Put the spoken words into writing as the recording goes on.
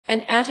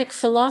An Attic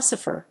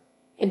Philosopher,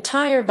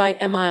 entire by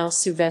Emile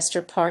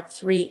Souvestre, Part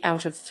 3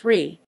 out of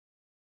 3.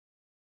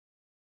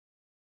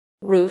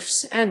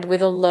 Roofs, and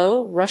with a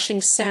low,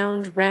 rushing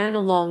sound ran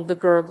along the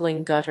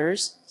gurgling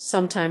gutters.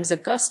 Sometimes a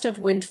gust of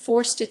wind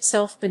forced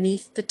itself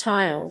beneath the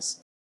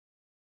tiles,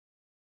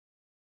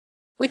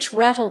 which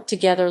rattled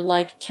together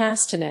like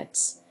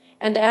castanets,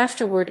 and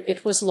afterward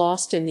it was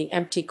lost in the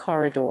empty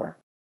corridor.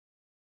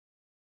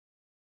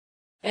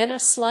 And a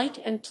slight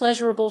and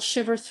pleasurable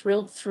shiver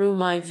thrilled through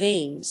my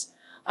veins.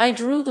 I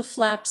drew the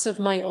flaps of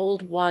my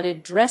old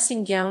wadded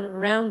dressing-gown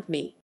around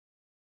me.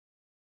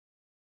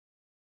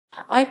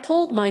 I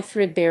pulled my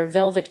threadbare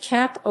velvet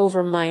cap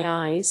over my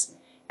eyes,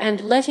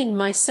 and letting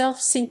myself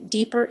sink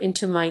deeper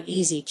into my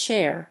easy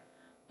chair,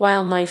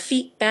 while my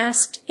feet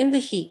basked in the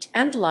heat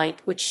and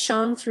light which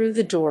shone through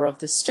the door of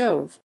the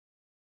stove,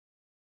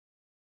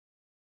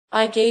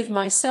 I gave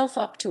myself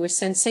up to a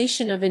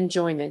sensation of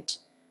enjoyment,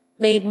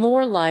 made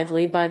more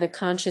lively by the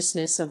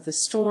consciousness of the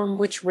storm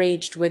which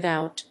raged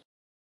without.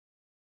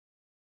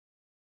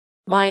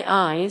 My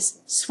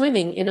eyes,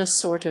 swimming in a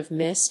sort of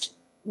mist,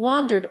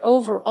 wandered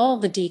over all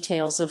the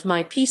details of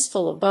my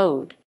peaceful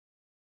abode.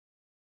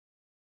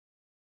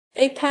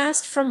 They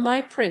passed from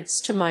my prints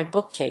to my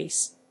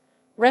bookcase,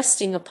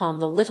 resting upon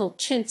the little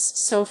chintz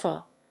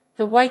sofa,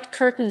 the white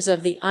curtains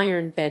of the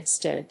iron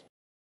bedstead,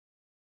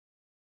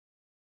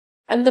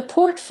 and the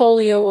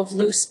portfolio of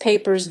loose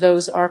papers,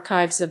 those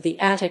archives of the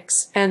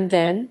attics, and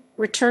then,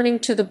 returning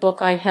to the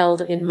book I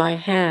held in my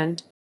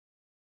hand,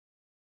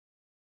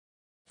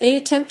 they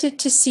attempted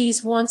to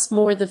seize once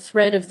more the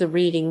thread of the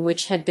reading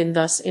which had been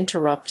thus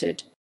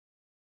interrupted.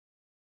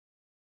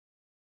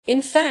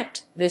 In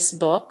fact, this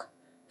book,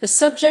 the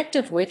subject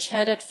of which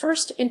had at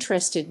first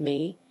interested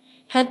me,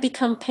 had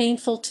become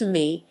painful to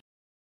me.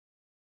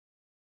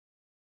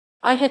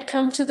 I had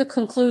come to the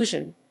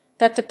conclusion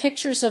that the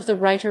pictures of the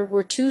writer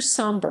were too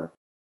somber.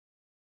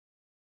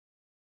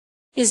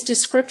 His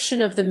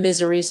description of the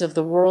miseries of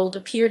the world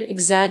appeared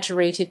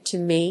exaggerated to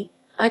me.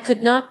 I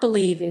could not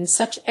believe in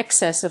such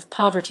excess of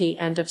poverty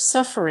and of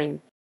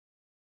suffering.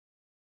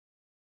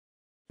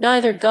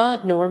 Neither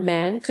God nor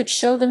man could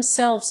show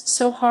themselves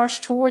so harsh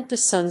toward the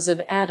sons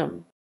of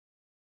Adam.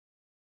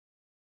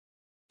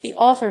 The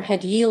author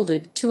had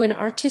yielded to an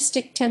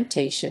artistic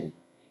temptation.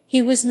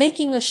 He was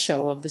making a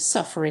show of the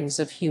sufferings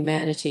of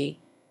humanity,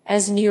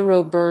 as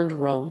Nero burned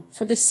Rome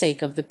for the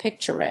sake of the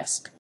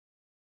picturesque.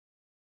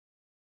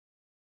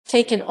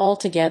 Taken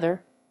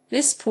altogether,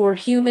 this poor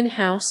human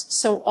house,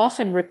 so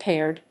often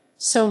repaired,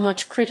 so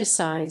much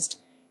criticized,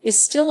 is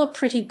still a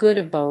pretty good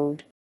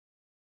abode.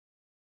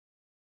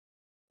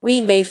 We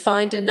may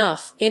find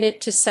enough in it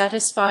to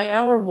satisfy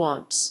our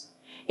wants,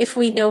 if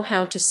we know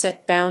how to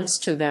set bounds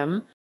to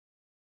them.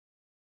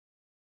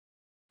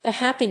 The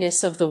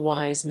happiness of the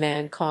wise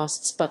man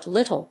costs but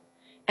little,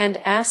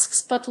 and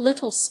asks but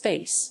little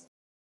space.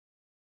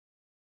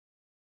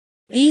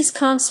 These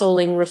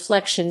consoling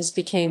reflections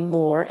became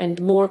more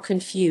and more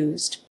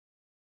confused.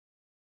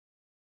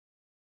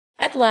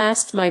 At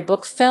last my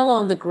book fell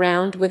on the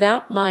ground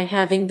without my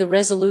having the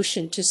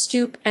resolution to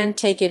stoop and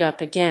take it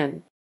up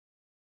again.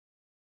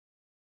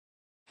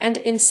 And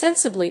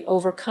insensibly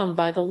overcome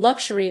by the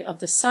luxury of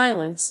the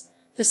silence,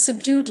 the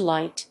subdued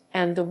light,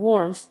 and the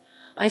warmth,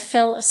 I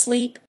fell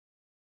asleep.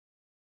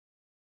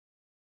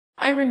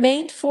 I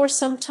remained for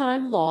some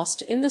time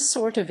lost in the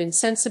sort of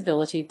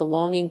insensibility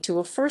belonging to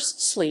a first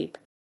sleep.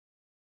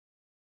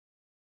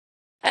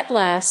 At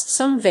last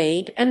some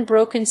vague and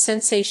broken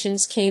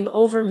sensations came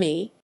over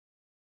me.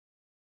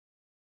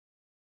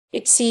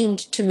 It seemed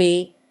to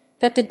me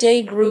that the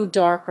day grew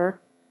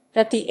darker,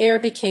 that the air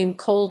became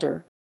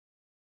colder.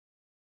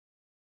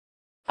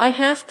 I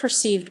half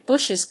perceived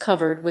bushes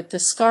covered with the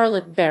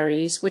scarlet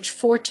berries which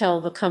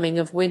foretell the coming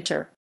of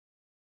winter.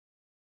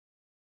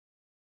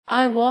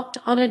 I walked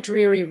on a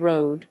dreary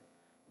road,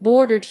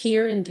 bordered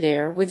here and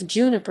there with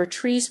juniper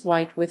trees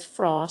white with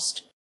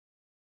frost.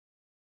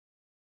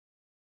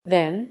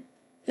 Then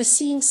the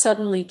scene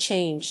suddenly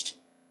changed.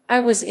 I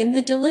was in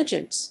the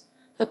diligence.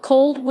 The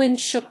cold wind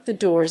shook the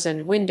doors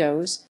and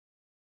windows.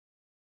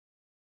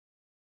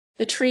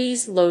 The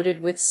trees,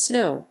 loaded with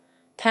snow,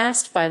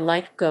 passed by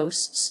like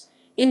ghosts.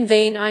 In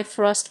vain I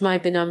thrust my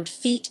benumbed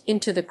feet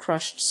into the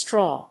crushed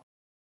straw.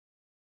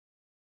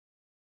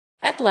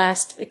 At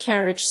last the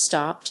carriage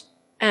stopped,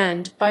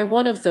 and, by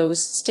one of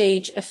those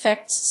stage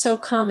effects so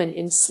common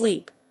in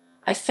sleep,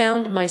 I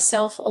found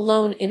myself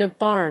alone in a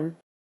barn,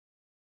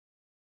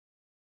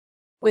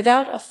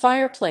 without a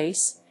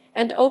fireplace,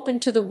 and open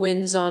to the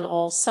winds on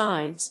all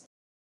sides.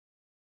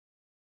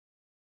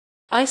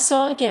 I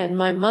saw again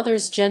my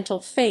mother's gentle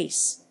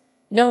face,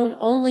 known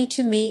only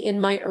to me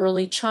in my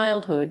early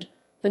childhood,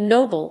 the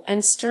noble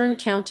and stern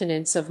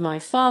countenance of my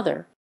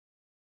father,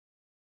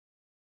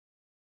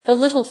 the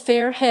little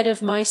fair head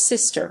of my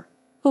sister,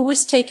 who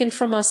was taken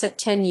from us at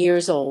 10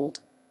 years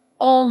old.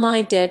 All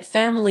my dead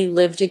family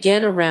lived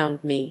again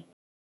around me.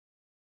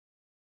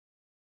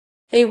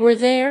 They were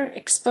there,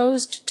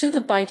 exposed to the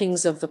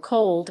bitings of the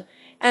cold,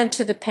 and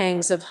to the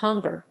pangs of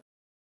hunger.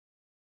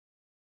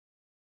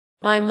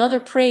 my mother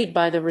prayed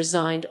by the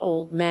resigned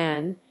old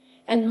man,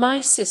 and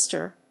my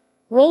sister,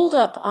 rolled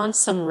up on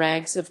some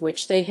rags of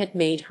which they had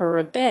made her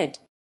a bed,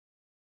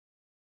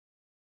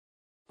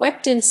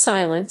 wept in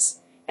silence,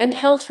 and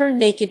held her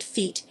naked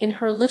feet in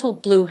her little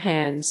blue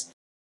hands.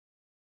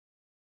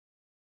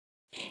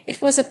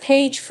 It was a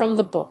page from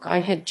the book I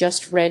had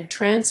just read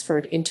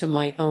transferred into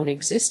my own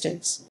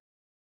existence.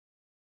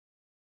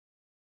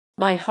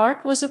 My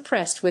heart was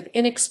oppressed with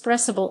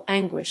inexpressible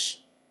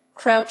anguish,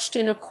 crouched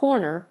in a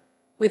corner,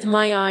 with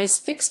my eyes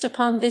fixed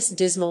upon this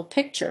dismal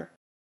picture.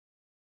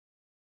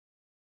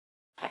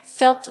 I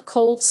felt the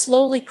cold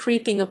slowly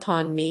creeping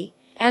upon me,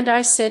 and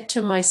I said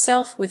to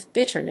myself with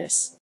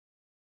bitterness,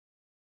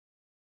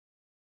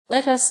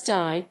 "Let us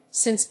die,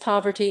 since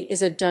poverty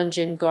is a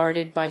dungeon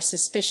guarded by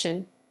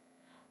suspicion,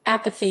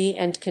 apathy,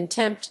 and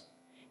contempt,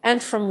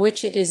 and from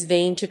which it is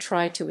vain to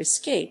try to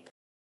escape.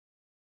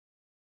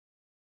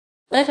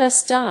 Let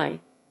us die,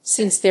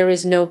 since there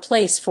is no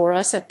place for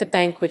us at the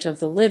banquet of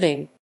the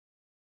living."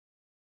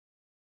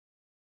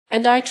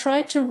 And I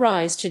tried to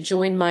rise to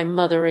join my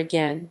mother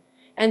again,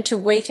 and to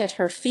wait at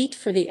her feet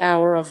for the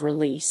hour of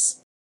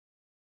release.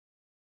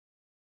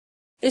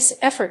 This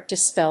effort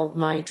dispelled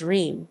my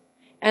dream,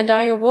 and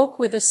I awoke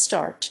with a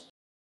start.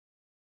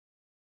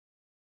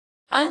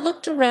 I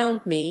looked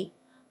around me.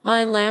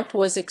 My lamp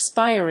was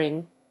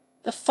expiring,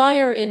 the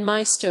fire in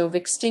my stove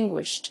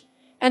extinguished,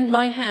 and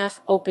my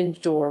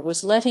half-opened door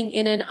was letting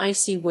in an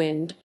icy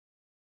wind.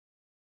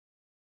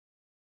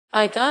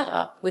 I got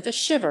up with a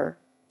shiver,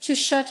 to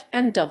shut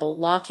and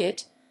double-lock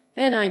it,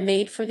 then I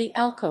made for the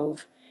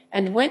alcove,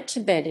 and went to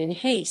bed in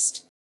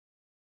haste.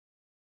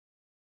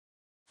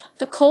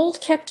 The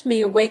cold kept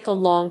me awake a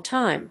long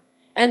time,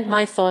 and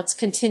my thoughts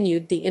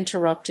continued the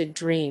interrupted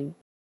dream.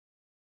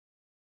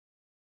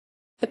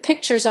 The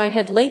pictures I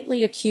had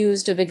lately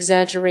accused of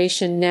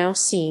exaggeration now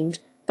seemed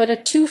but a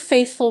too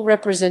faithful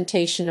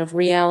representation of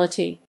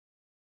reality,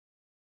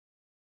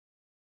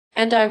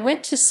 and I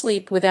went to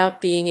sleep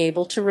without being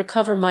able to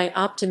recover my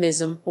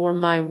optimism or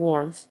my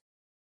warmth.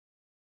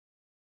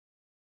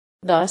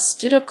 Thus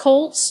did a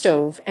cold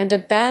stove and a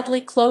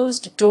badly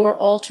closed door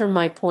alter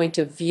my point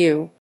of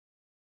view.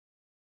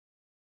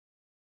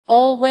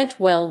 All went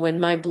well when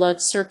my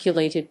blood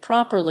circulated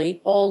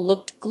properly, all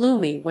looked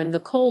gloomy when the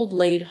cold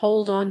laid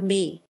hold on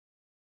me.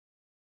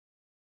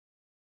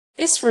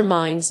 This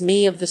reminds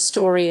me of the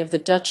story of the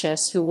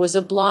Duchess who was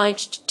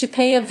obliged to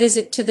pay a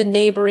visit to the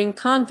neighboring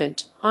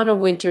convent on a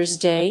winter's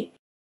day.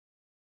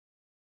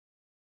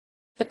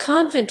 The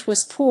convent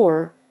was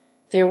poor,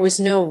 there was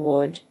no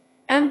wood,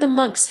 and the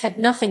monks had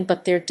nothing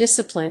but their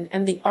discipline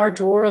and the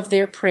ardor of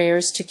their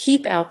prayers to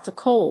keep out the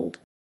cold.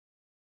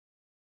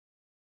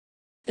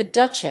 The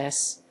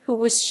Duchess, who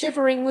was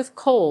shivering with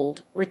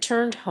cold,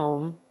 returned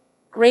home,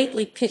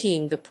 greatly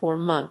pitying the poor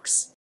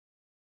monks.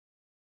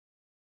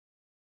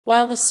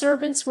 While the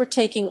servants were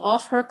taking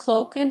off her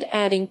cloak and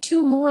adding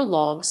 2 more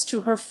logs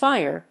to her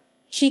fire,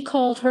 she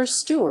called her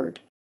steward,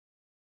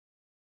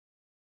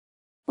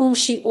 whom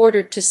she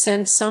ordered to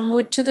send some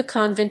wood to the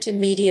convent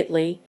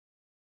immediately.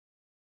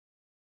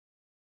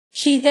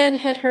 She then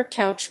had her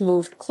couch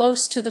moved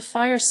close to the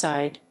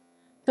fireside,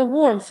 the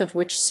warmth of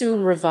which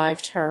soon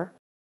revived her.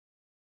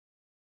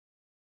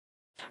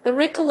 The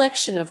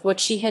recollection of what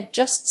she had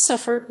just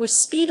suffered was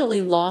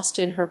speedily lost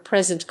in her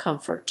present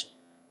comfort,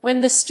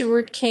 when the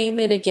steward came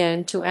in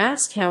again to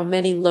ask how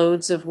many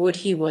loads of wood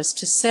he was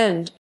to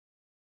send.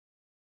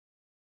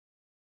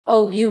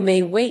 "Oh, you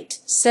may wait,"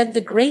 said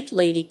the great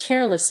lady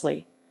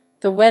carelessly.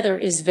 "The weather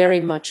is very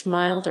much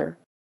milder."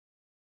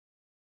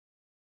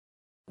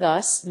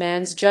 Thus,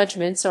 man's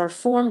judgments are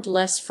formed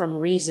less from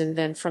reason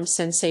than from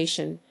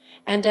sensation,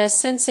 and as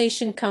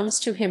sensation comes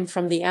to him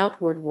from the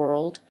outward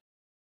world,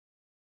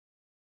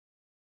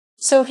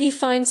 so he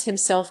finds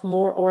himself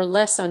more or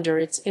less under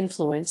its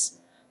influence.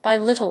 By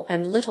little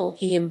and little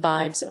he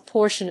imbibes a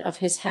portion of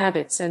his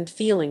habits and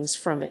feelings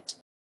from it.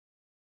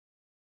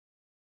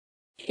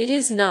 It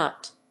is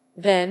not,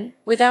 then,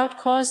 without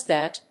cause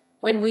that,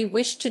 when we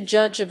wish to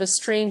judge of a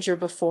stranger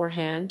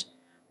beforehand,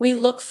 we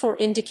look for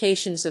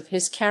indications of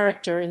his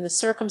character in the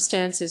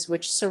circumstances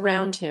which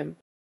surround him.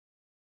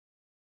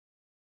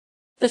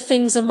 The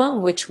things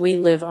among which we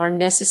live are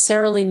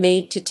necessarily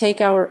made to take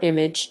our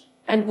image,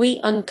 and we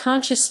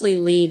unconsciously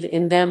leave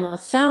in them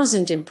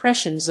 1,000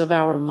 impressions of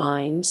our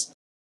minds.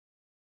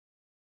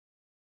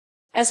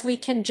 As we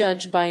can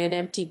judge by an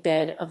empty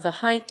bed of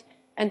the height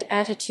and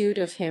attitude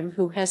of him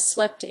who has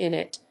slept in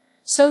it,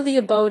 so the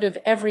abode of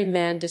every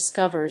man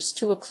discovers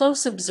to a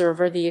close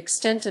observer the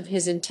extent of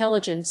his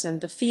intelligence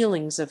and the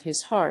feelings of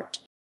his heart.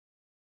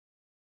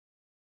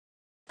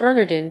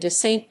 Bernardin de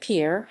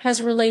Saint-Pierre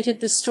has related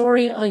the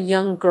story of a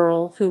young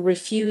girl who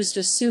refused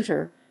a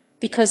suitor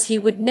because he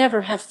would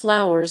never have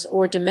flowers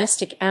or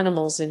domestic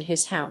animals in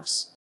his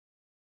house.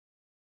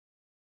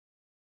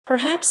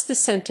 Perhaps the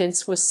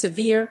sentence was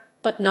severe,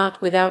 but not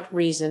without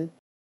reason.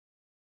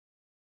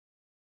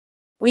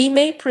 We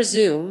may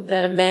presume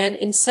that a man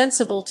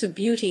insensible to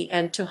beauty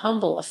and to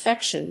humble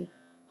affection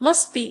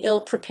must be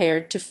ill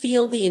prepared to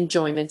feel the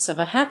enjoyments of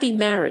a happy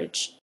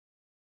marriage.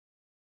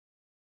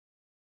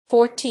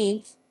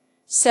 14th,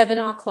 7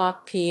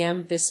 o'clock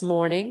p.m. This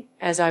morning,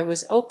 as I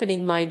was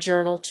opening my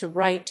journal to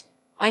write,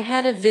 I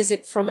had a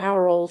visit from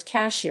our old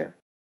cashier.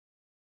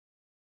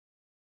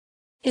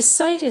 His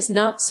sight is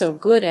not so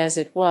good as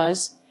it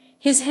was,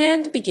 his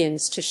hand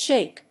begins to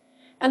shake,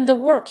 and the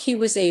work he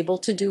was able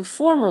to do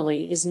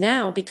formerly is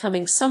now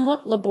becoming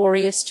somewhat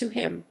laborious to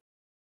him.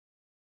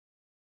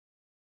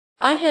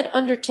 I had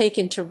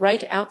undertaken to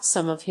write out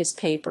some of his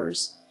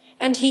papers,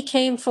 and he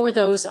came for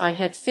those I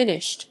had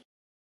finished.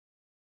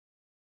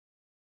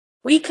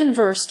 We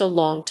conversed a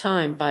long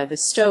time by the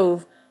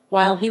stove,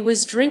 while he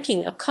was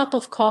drinking a cup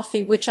of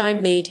coffee which I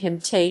made him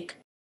take.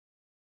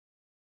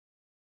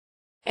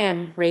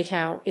 M.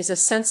 Ratau is a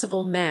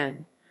sensible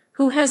man,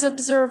 who has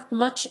observed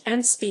much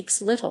and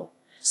speaks little,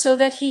 so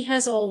that he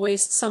has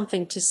always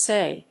something to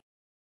say.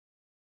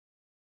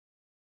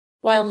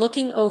 While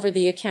looking over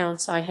the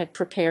accounts I had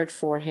prepared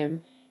for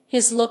him,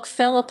 his look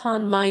fell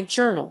upon my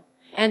journal,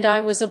 and I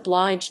was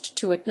obliged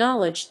to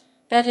acknowledge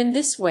that in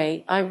this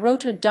way I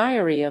wrote a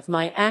diary of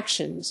my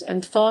actions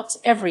and thoughts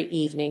every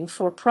evening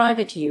for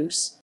private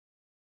use.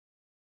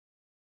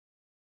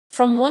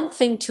 From one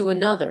thing to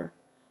another,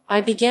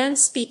 I began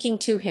speaking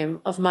to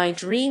him of my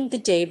dream the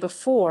day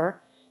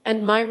before,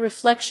 and my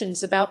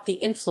reflections about the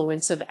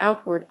influence of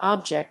outward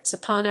objects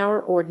upon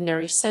our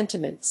ordinary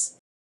sentiments.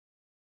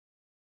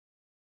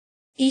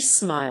 He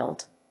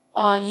smiled.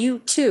 "Ah, you,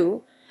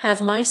 too, have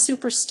my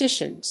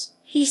superstitions,"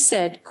 he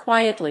said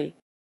quietly.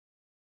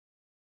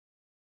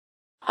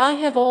 "I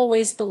have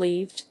always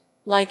believed,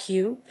 like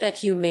you,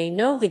 that you may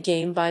know the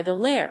game by the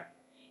lair.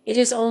 It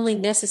is only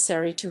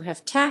necessary to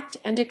have tact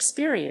and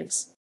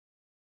experience.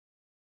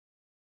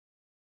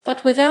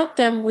 But without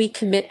them we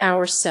commit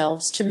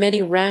ourselves to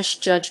many rash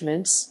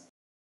judgments.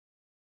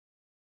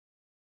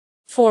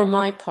 For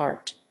my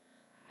part,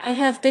 I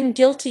have been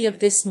guilty of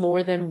this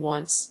more than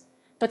once,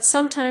 but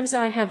sometimes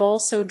I have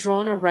also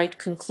drawn a right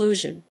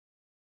conclusion.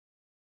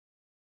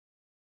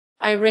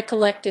 I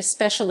recollect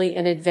especially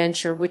an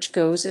adventure which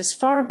goes as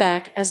far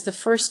back as the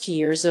first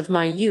years of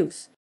my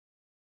youth."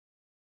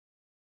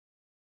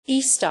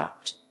 He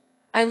stopped.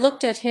 I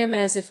looked at him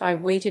as if I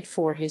waited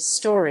for his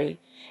story,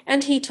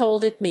 and he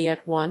told it me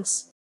at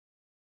once.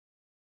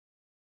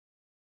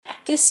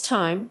 At this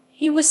time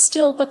he was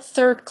still but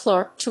third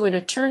clerk to an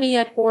attorney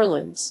at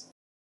Orleans.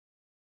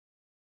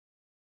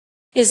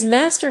 His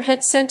master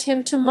had sent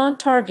him to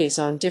Montargis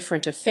on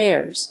different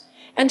affairs,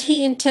 and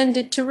he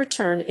intended to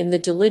return in the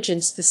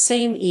diligence the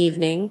same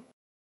evening,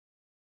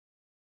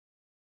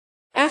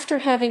 after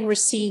having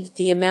received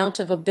the amount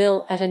of a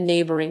bill at a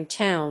neighboring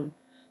town,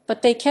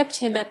 but they kept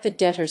him at the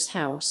debtor's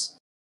house.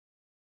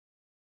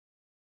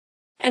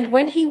 And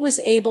when he was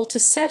able to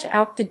set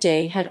out the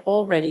day had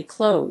already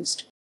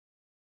closed.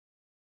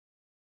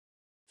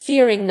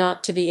 Fearing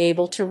not to be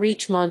able to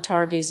reach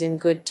Montargis in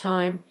good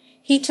time,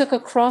 he took a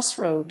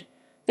cross-road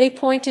they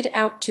pointed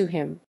out to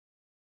him.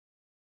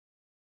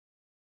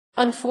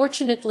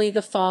 Unfortunately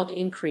the fog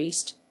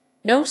increased,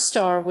 no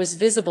star was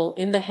visible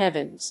in the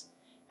heavens,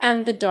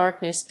 and the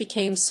darkness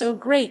became so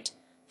great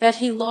that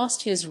he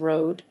lost his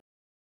road.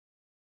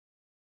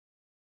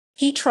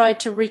 He tried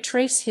to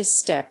retrace his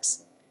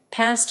steps,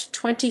 passed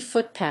 20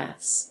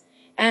 footpaths,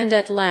 and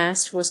at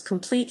last was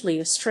completely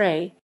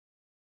astray.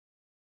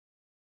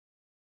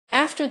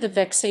 After the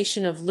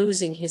vexation of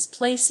losing his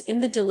place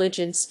in the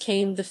diligence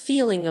came the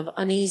feeling of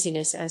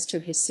uneasiness as to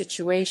his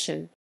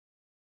situation.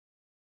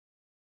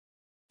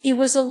 He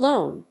was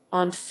alone,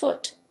 on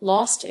foot,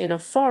 lost in a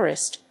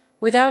forest,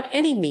 without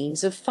any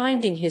means of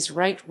finding his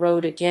right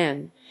road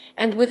again,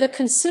 and with a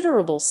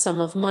considerable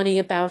sum of money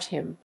about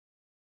him,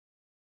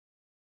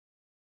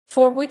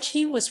 for which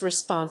he was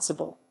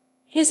responsible.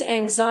 His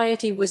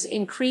anxiety was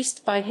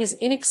increased by his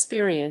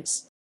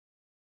inexperience.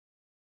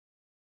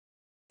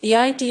 The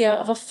idea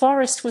of a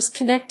forest was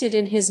connected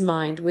in his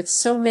mind with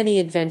so many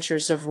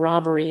adventures of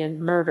robbery and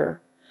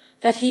murder,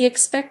 that he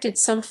expected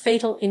some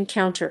fatal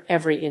encounter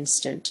every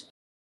instant.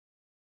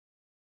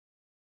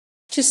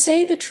 To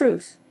say the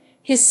truth,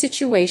 his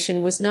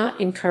situation was not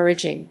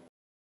encouraging.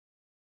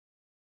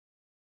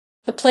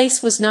 The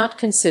place was not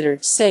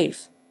considered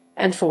safe,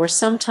 and for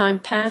some time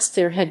past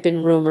there had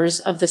been rumors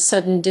of the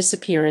sudden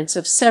disappearance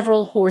of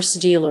several horse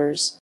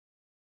dealers,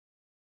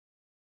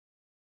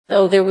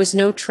 though there was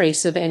no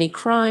trace of any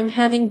crime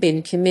having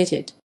been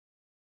committed.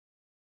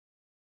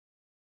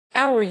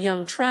 Our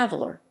young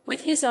traveler,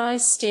 with his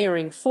eyes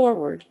staring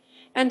forward,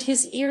 and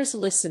his ears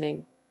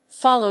listening,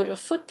 followed a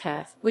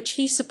footpath which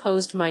he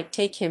supposed might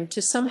take him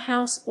to some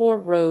house or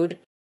road.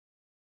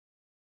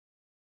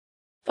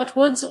 But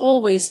woods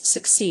always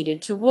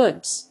succeeded to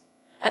woods.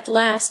 At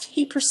last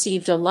he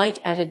perceived a light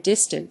at a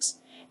distance,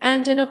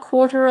 and in a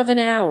quarter of an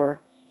hour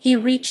he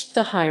reached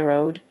the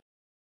highroad.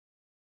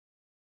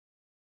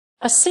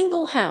 A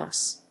single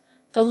house,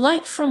 the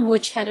light from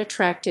which had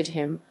attracted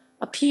him,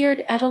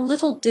 appeared at a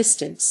little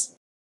distance.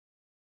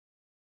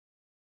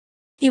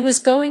 He was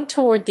going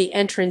toward the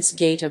entrance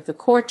gate of the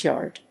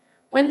courtyard,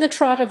 when the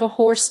trot of a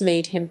horse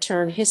made him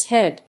turn his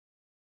head.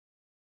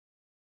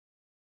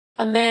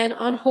 A man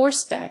on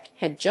horseback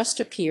had just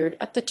appeared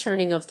at the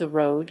turning of the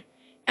road,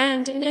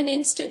 and in an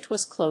instant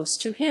was close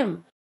to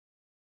him.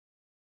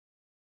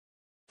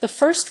 The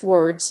first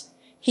words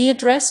he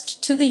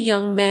addressed to the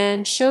young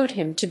man showed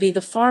him to be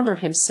the farmer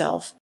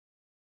himself.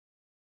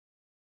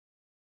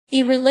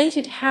 He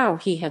related how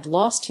he had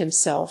lost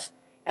himself,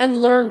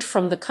 and learned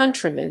from the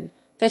countryman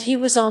that he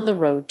was on the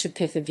road to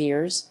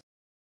Pithiviers.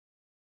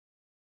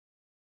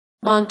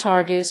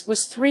 Montargis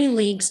was 3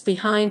 leagues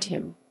behind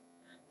him.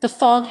 The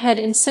fog had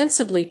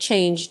insensibly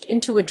changed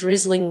into a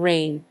drizzling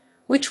rain,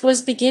 which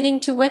was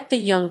beginning to wet the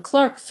young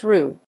clerk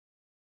through.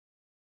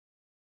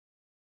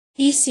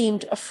 He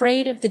seemed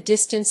afraid of the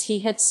distance he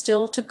had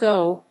still to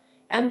go,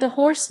 and the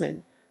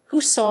horseman, who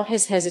saw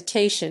his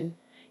hesitation,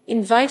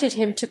 invited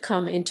him to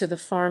come into the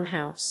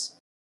farmhouse.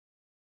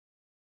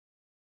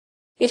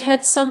 It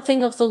had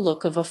something of the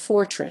look of a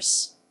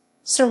fortress.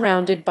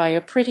 Surrounded by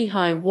a pretty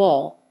high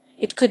wall,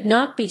 it could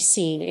not be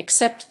seen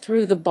except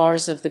through the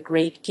bars of the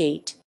great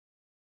gate,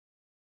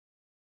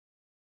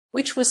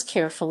 which was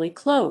carefully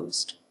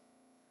closed.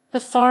 The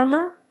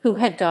farmer, who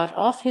had got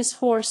off his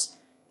horse,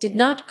 did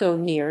not go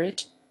near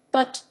it,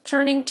 but,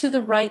 turning to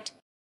the right,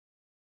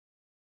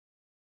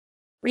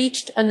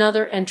 reached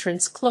another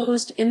entrance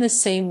closed in the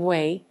same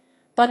way,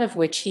 but of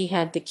which he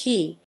had the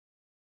key.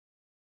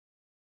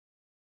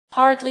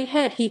 Hardly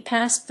had he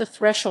passed the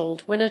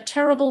threshold when a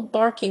terrible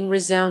barking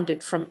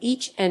resounded from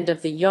each end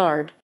of the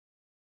yard.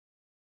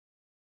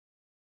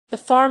 The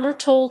farmer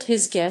told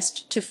his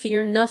guest to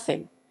fear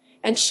nothing,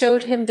 and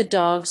showed him the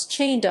dogs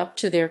chained up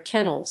to their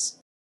kennels.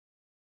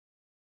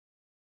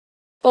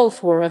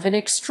 Both were of an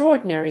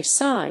extraordinary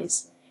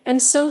size,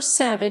 and so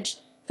savage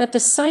that the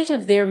sight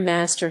of their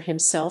master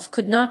himself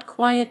could not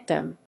quiet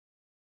them.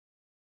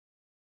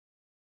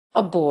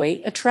 A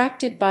boy,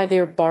 attracted by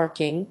their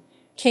barking,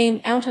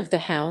 came out of the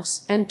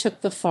house and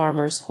took the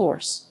farmer's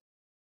horse.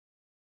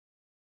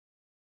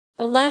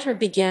 The latter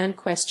began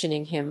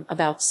questioning him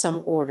about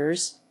some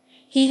orders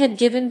he had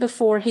given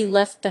before he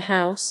left the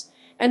house,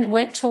 and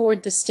went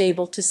toward the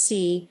stable to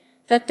see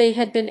that they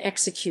had been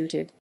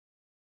executed.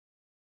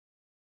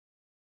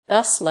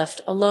 Thus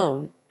left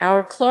alone,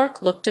 our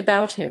clerk looked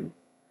about him.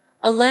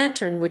 A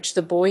lantern which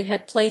the boy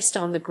had placed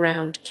on the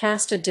ground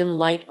cast a dim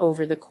light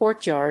over the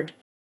courtyard.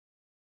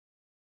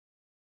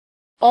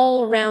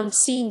 All around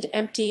seemed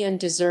empty and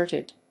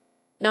deserted.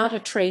 Not a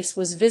trace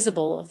was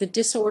visible of the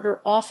disorder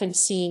often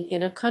seen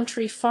in a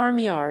country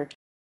farmyard,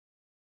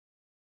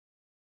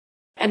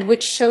 and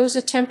which shows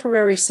a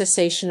temporary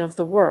cessation of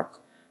the work,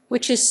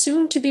 which is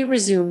soon to be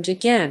resumed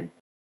again.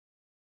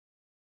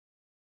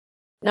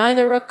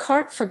 Neither a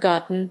cart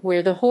forgotten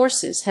where the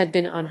horses had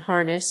been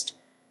unharnessed,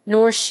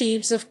 nor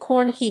sheaves of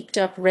corn heaped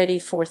up ready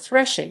for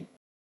threshing,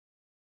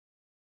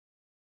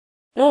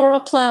 nor a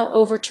plough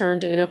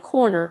overturned in a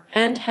corner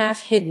and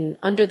half hidden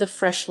under the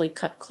freshly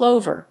cut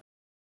clover.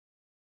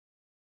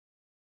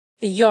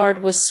 The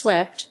yard was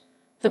swept,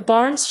 the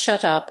barns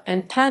shut up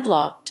and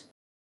padlocked.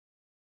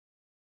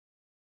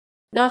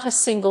 Not a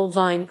single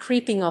vine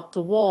creeping up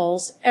the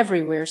walls,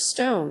 everywhere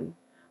stone,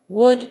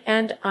 wood,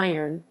 and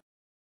iron.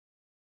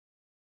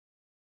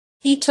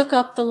 He took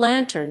up the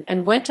lantern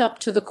and went up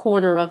to the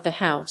corner of the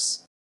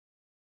house.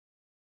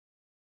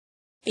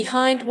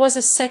 Behind was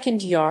a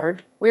second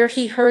yard, where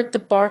he heard the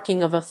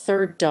barking of a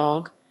third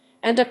dog,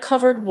 and a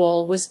covered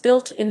wall was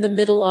built in the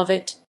middle of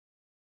it.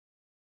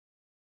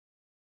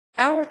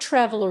 Our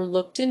traveller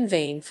looked in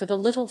vain for the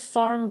little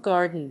farm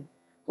garden,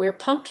 where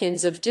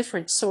pumpkins of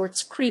different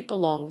sorts creep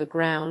along the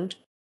ground,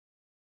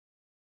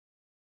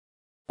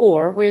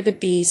 or where the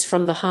bees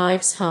from the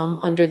hives hum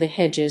under the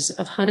hedges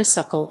of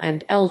honeysuckle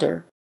and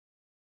elder.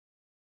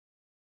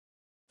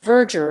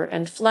 Verdure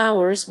and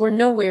flowers were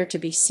nowhere to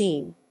be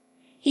seen.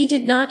 He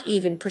did not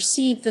even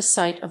perceive the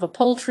sight of a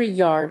poultry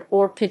yard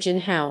or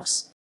pigeon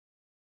house.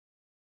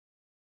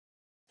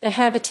 The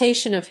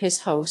habitation of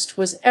his host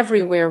was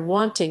everywhere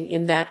wanting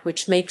in that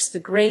which makes the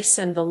grace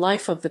and the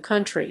life of the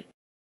country.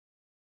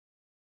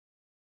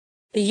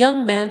 The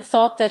young man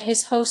thought that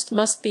his host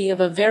must be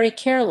of a very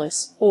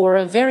careless or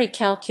a very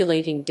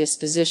calculating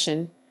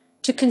disposition,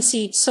 to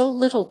concede so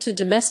little to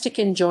domestic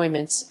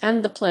enjoyments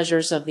and the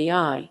pleasures of the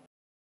eye.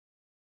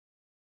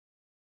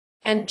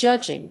 And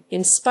judging,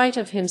 in spite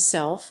of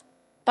himself,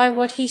 by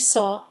what he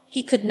saw,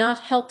 he could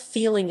not help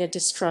feeling a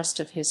distrust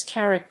of his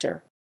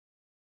character.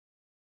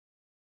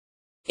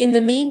 In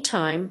the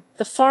meantime,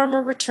 the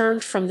farmer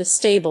returned from the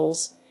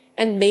stables,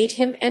 and made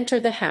him enter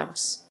the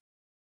house.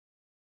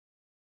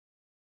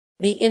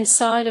 The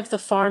inside of the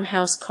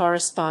farmhouse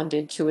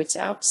corresponded to its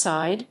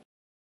outside.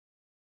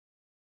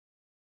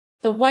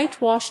 The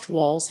whitewashed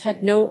walls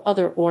had no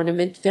other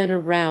ornament than a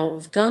row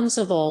of guns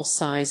of all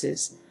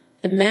sizes.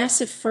 The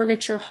massive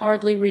furniture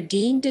hardly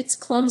redeemed its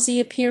clumsy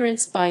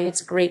appearance by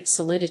its great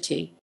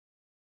solidity.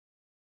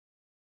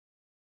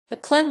 The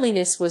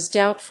cleanliness was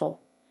doubtful,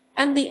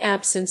 and the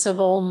absence of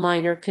all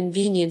minor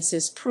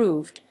conveniences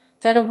proved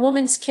that a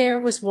woman's care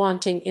was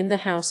wanting in the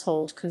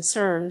household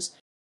concerns.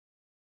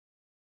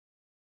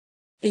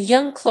 The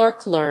young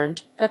clerk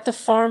learned that the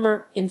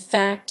farmer, in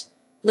fact,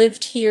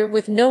 lived here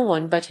with no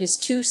one but his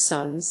 2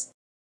 sons.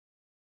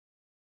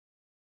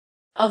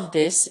 Of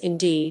this,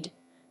 indeed,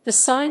 the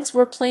signs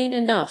were plain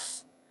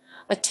enough.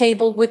 A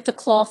table with the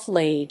cloth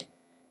laid,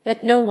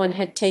 that no one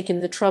had taken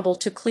the trouble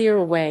to clear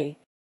away,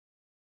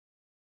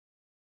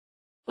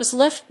 was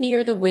left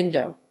near the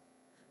window.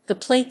 The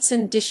plates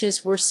and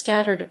dishes were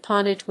scattered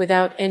upon it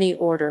without any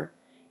order,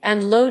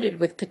 and loaded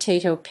with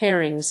potato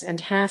parings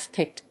and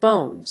half-picked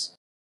bones.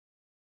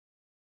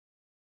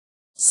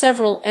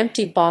 Several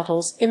empty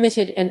bottles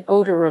emitted an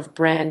odor of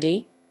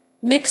brandy,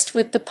 mixed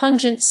with the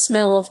pungent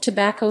smell of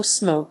tobacco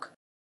smoke.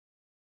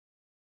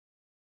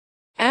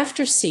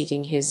 After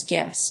seating his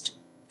guest,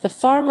 the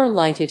farmer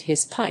lighted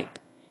his pipe,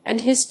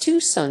 and his 2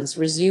 sons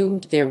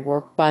resumed their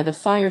work by the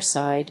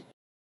fireside.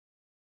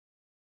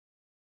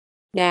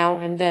 Now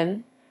and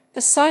then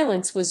the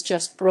silence was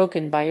just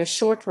broken by a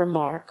short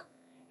remark,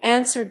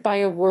 answered by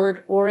a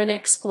word or an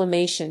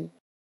exclamation,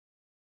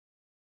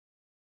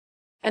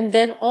 and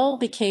then all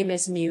became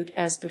as mute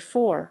as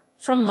before.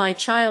 From my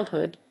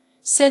childhood,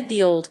 said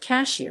the old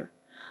cashier,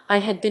 I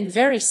had been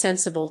very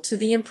sensible to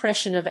the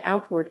impression of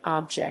outward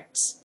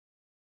objects.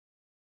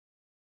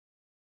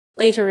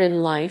 Later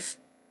in life,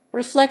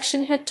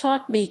 reflection had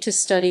taught me to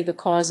study the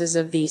causes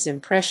of these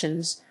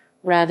impressions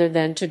rather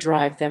than to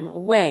drive them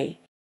away.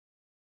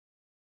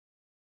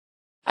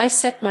 I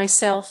set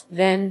myself,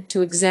 then,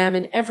 to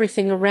examine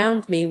everything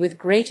around me with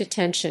great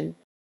attention.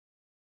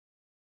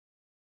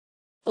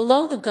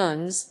 Below the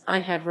guns, I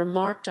had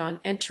remarked on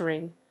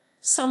entering,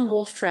 some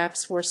wolf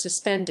traps were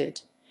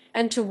suspended,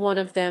 and to one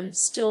of them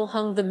still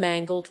hung the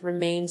mangled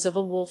remains of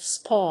a wolf's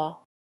paw,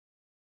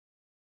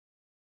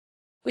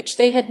 which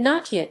they had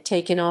not yet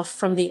taken off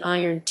from the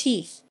iron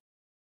teeth.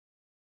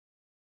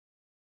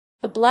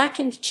 The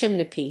blackened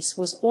chimney-piece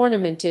was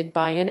ornamented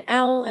by an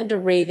owl and a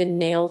raven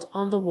nailed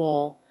on the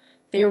wall,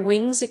 their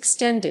wings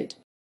extended,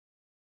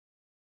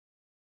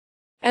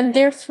 and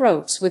their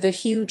throats with a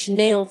huge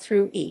nail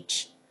through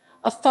each.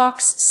 A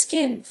fox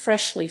skin,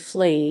 freshly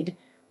flayed,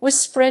 was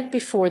spread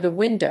before the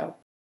window,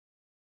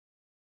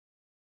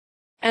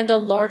 and a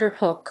larder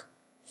hook,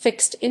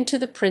 fixed into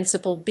the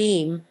principal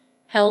beam,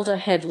 held a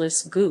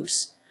headless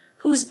goose,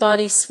 whose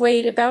body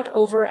swayed about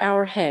over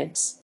our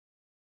heads.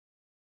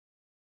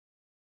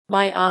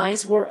 My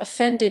eyes were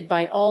offended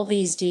by all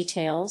these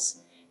details,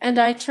 and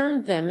I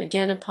turned them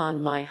again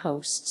upon my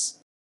hosts.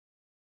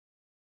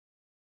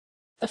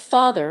 The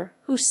father,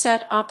 who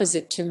sat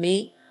opposite to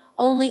me,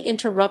 only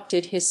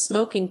interrupted his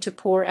smoking to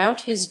pour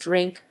out his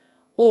drink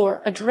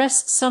or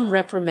address some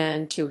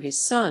reprimand to his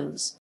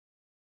sons.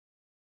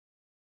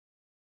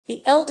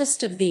 The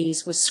eldest of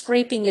these was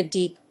scraping a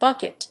deep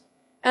bucket,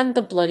 and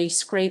the bloody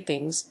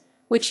scrapings,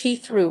 which he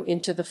threw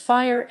into the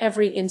fire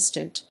every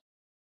instant,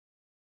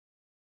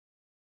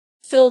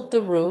 filled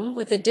the room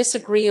with a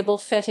disagreeable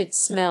fetid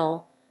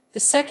smell. The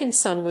second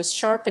son was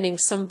sharpening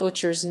some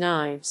butcher's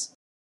knives.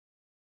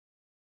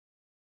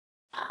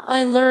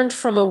 I learned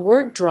from a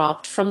word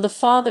dropped from the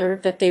father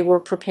that they were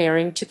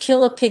preparing to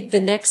kill a pig the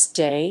next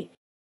day.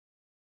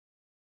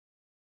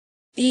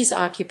 These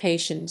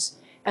occupations,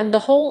 and the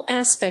whole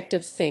aspect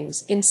of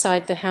things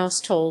inside the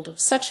house, told of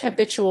such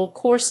habitual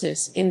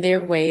coarseness in their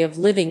way of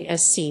living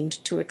as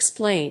seemed to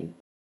explain,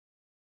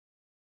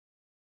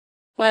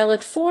 while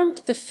it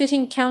formed the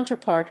fitting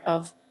counterpart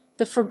of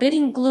the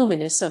forbidding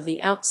gloominess of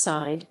the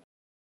outside.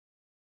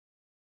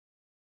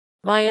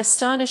 My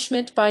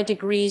astonishment by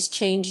degrees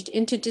changed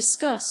into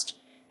disgust,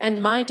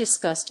 and my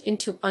disgust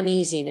into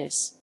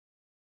uneasiness.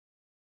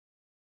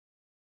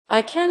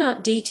 I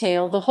cannot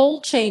detail the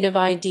whole chain of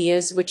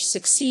ideas which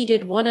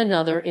succeeded one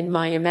another in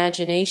my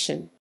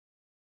imagination,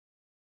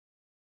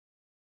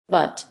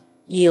 but,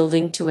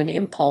 yielding to an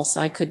impulse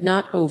I could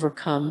not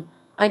overcome,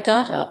 I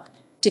got up,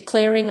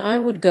 declaring I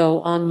would go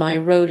on my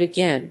road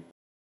again.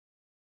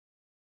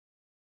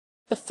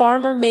 The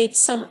farmer made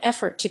some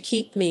effort to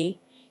keep me.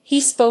 He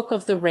spoke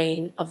of the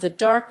rain, of the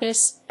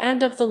darkness,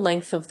 and of the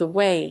length of the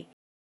way.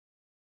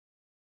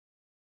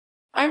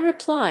 I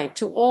replied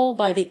to all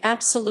by the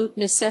absolute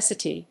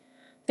necessity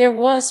there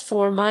was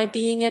for my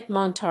being at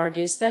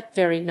Montargis that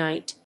very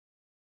night,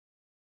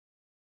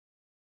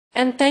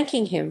 and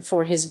thanking him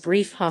for his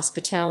brief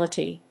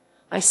hospitality,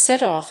 I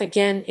set off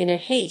again in a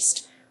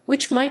haste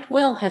which might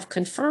well have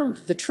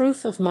confirmed the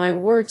truth of my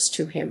words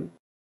to him.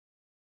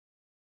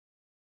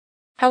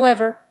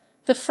 However,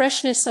 the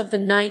freshness of the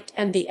night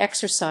and the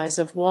exercise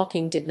of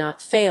walking did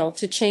not fail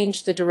to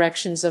change the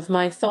directions of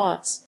my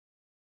thoughts.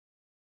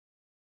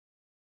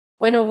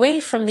 When away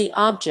from the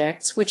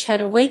objects which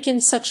had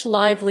awakened such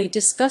lively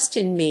disgust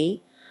in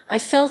me, I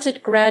felt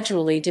it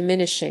gradually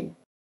diminishing.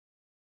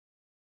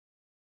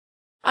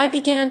 I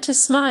began to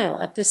smile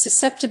at the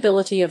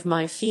susceptibility of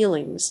my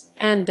feelings,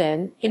 and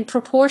then, in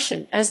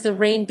proportion as the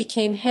rain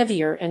became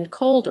heavier and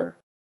colder,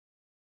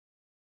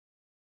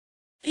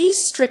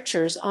 these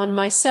strictures on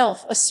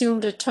myself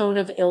assumed a tone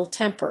of ill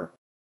temper.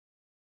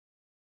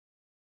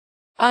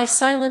 I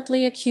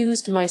silently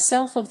accused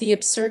myself of the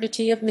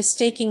absurdity of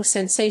mistaking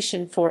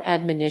sensation for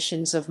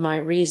admonitions of my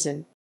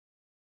reason.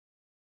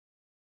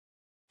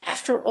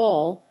 After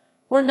all,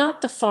 Were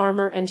not the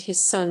farmer and his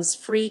sons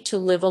free to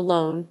live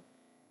alone,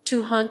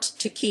 to hunt,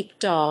 to keep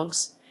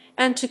dogs,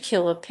 and to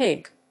kill a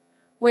pig?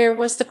 Where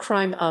was the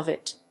crime of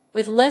it?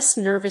 With less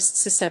nervous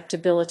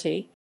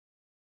susceptibility,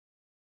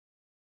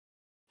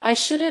 I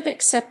should have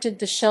accepted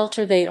the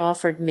shelter they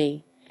offered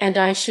me, and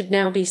I should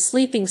now be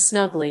sleeping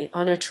snugly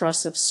on a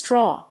truss of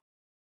straw,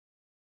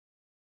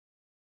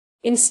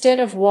 instead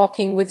of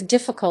walking with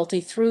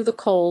difficulty through the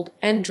cold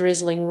and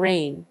drizzling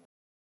rain.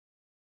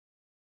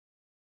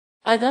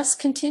 I thus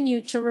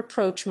continued to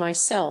reproach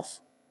myself,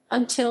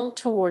 until,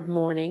 toward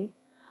morning,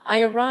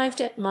 I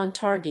arrived at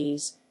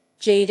Montargis,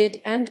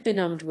 jaded and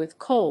benumbed with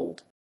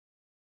cold.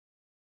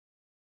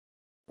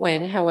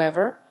 When,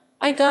 however,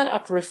 I got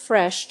up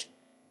refreshed,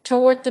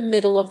 toward the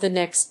middle of the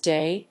next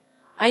day,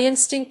 I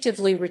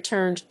instinctively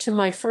returned to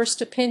my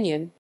first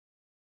opinion.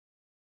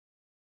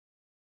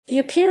 The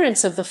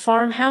appearance of the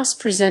farmhouse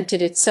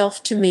presented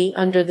itself to me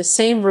under the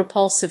same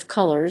repulsive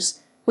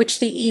colors which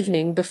the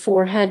evening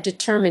before had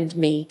determined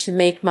me to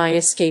make my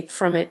escape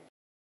from it.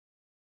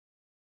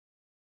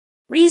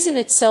 Reason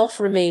itself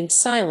remained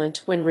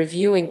silent when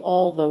reviewing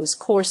all those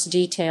coarse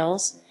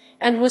details,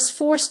 and was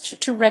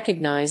forced to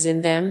recognize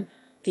in them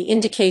the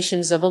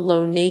indications of a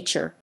low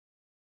nature,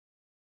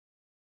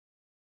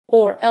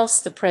 or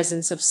else the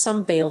presence of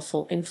some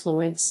baleful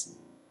influence.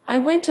 I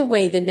went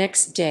away the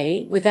next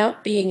day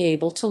without being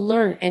able to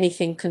learn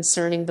anything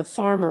concerning the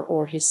farmer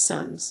or his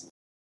sons.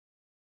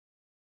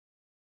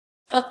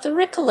 But the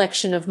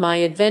recollection of my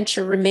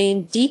adventure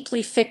remained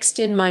deeply fixed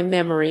in my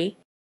memory.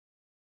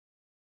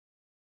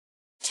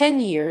 10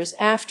 years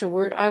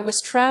afterward I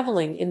was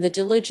traveling in the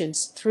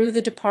diligence through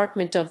the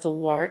department of the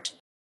Loire.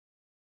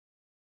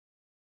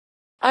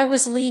 I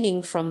was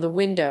leaning from the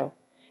window,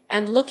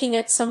 and looking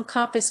at some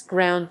coppice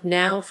ground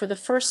now for the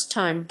first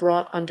time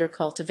brought under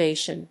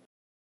cultivation,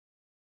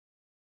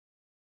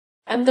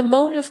 and the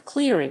mode of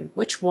clearing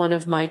which one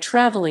of my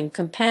travelling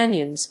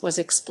companions was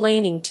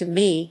explaining to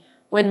me,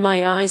 when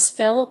my eyes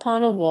fell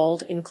upon a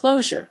walled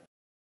enclosure,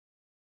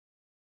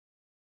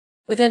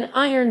 with an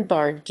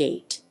iron-barred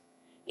gate.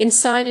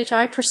 Inside it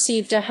I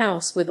perceived a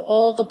house with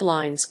all the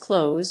blinds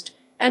closed,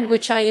 and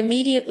which I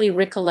immediately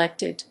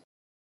recollected.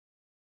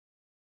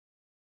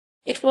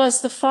 It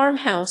was the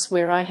farmhouse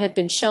where I had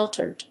been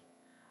sheltered.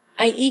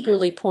 I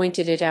eagerly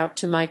pointed it out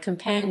to my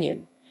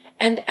companion,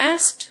 and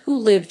asked who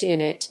lived in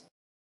it.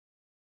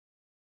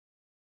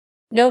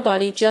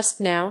 "Nobody just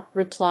now,"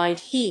 replied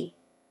he.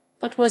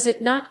 "But was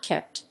it not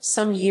kept,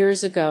 some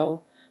years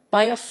ago,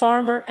 by a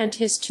farmer and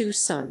his 2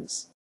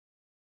 sons?"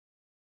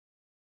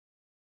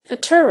 "The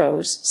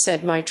Turows,"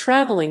 said my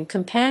travelling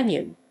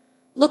companion,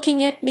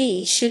 looking at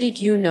me. "Should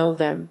you know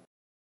them?"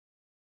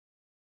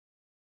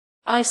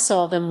 "I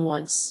saw them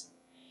once."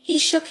 He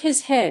shook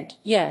his head.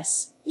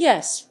 "Yes,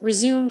 yes,"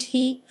 resumed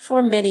he,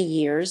 "for many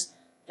years.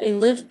 They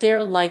lived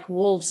there like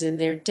wolves in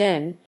their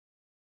den.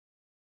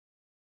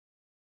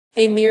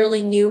 They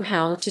merely knew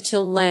how to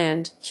till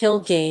land, kill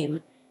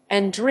game,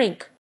 and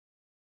drink.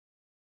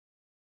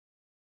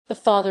 The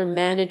father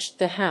managed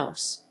the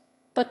house,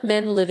 but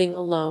men living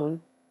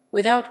alone,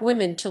 without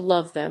women to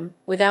love them,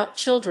 without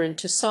children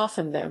to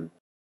soften them,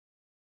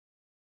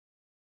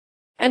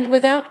 and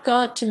without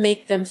God to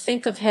make them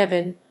think of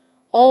heaven,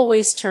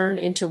 always turn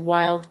into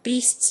wild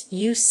beasts,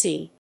 you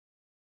see."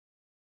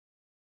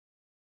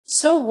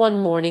 So one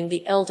morning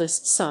the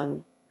eldest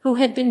son, who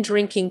had been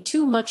drinking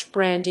too much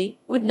brandy,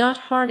 would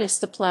not harness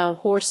the plough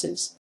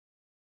horses.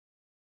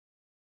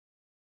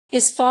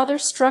 His father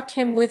struck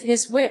him with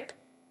his whip,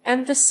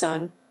 and the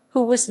son,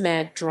 who was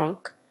mad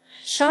drunk,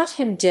 shot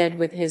him dead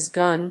with his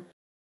gun.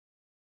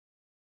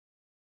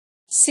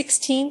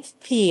 16th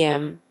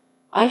p.m.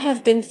 I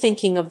have been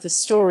thinking of the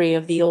story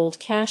of the old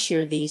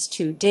cashier these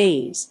 2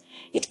 days.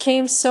 It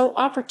came so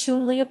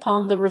opportunely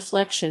upon the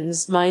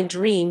reflections my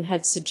dream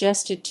had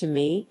suggested to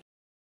me.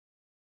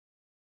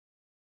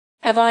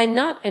 Have I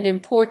not an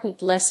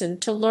important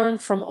lesson to learn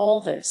from all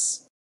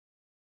this?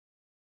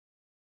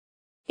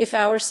 If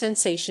our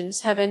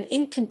sensations have an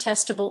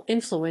incontestable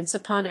influence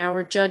upon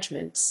our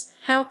judgments,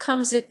 how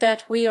comes it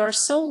that we are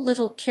so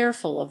little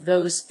careful of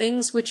those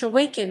things which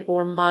awaken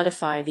or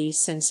modify these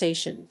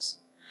sensations?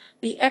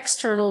 The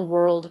external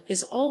world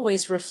is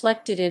always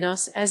reflected in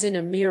us as in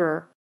a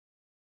mirror,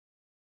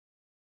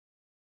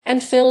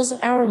 and fills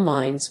our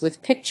minds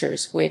with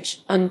pictures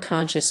which,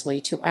 unconsciously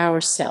to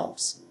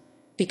ourselves,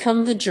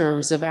 become the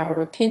germs of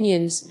our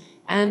opinions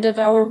and of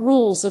our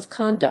rules of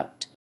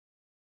conduct.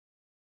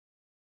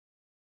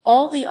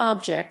 All the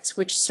objects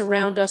which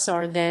surround us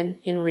are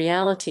then, in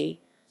reality,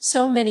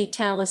 so many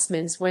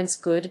talismans whence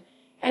good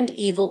and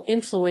evil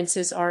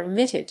influences are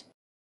emitted.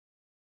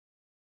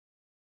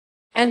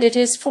 And it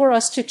is for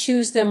us to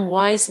choose them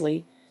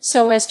wisely,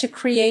 so as to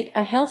create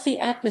a healthy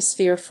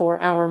atmosphere for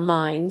our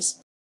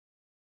minds.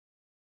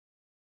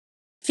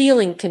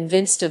 Feeling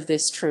convinced of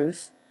this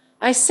truth,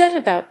 I set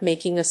about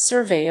making a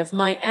survey of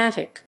my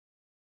attic.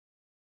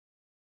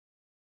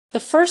 The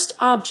first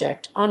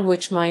object on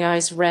which my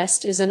eyes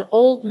rest is an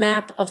old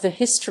map of the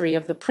history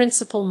of the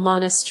principal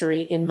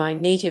monastery in my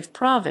native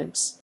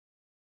province.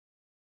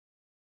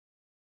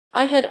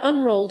 I had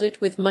unrolled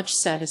it with much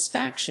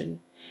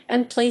satisfaction,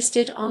 and placed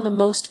it on the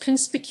most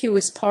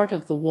conspicuous part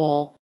of the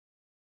wall.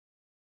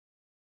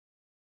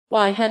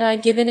 Why had I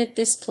given it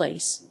this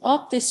place?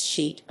 Ought this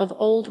sheet of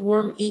old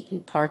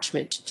worm-eaten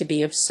parchment to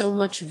be of so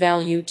much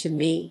value to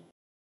me,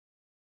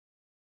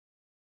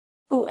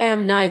 who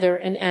am neither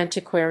an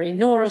antiquary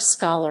nor a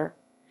scholar?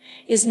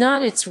 Is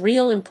not its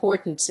real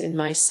importance in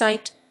my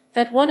sight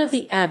that one of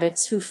the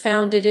abbots who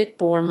founded it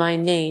bore my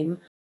name,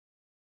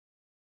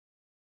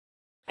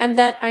 and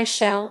that I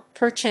shall,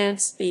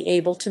 perchance, be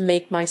able to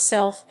make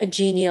myself a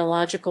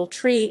genealogical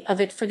tree of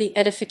it for the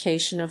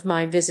edification of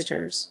my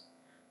visitors?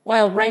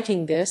 While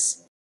writing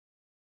this,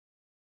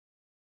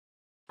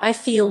 I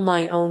feel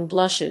my own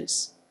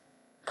blushes.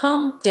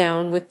 Come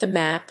down with the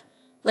map,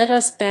 let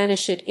us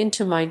banish it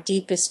into my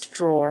deepest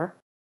drawer.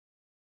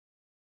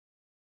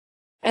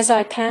 As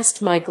I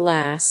passed my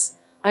glass,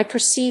 I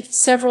perceived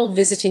several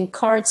visiting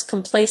cards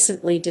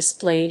complacently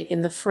displayed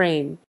in the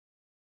frame.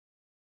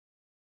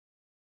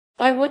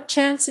 By what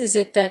chance is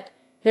it that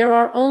there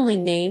are only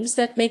names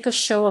that make a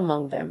show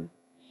among them?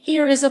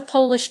 Here is a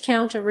Polish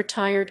count, a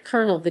retired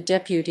colonel, the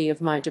deputy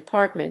of my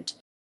department.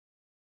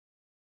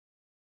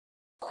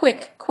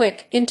 Quick,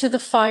 quick, into the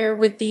fire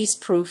with these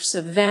proofs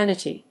of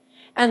vanity,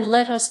 and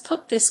let us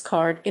put this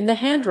card in the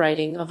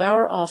handwriting of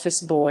our office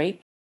boy.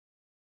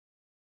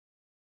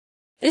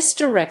 This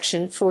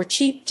direction for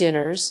cheap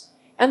dinners,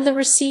 and the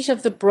receipt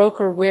of the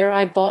broker where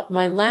I bought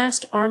my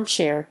last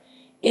armchair,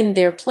 in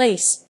their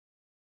place.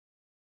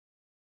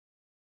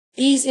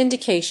 These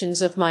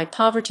indications of my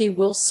poverty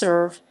will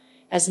serve,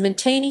 as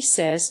Montaigne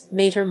says,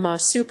 mater ma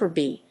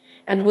superbi,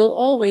 and will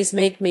always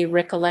make me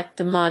recollect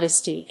the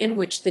modesty in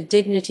which the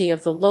dignity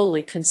of the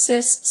lowly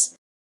consists.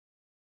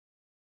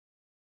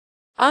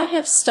 I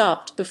have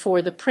stopped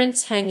before the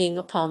prints hanging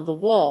upon the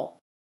wall.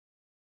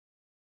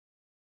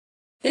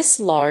 This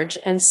large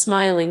and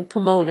smiling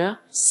Pomona,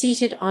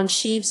 seated on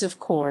sheaves of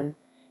corn,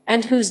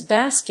 and whose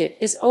basket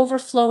is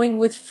overflowing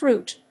with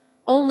fruit,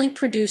 only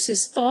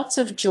produces thoughts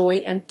of joy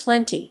and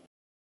plenty.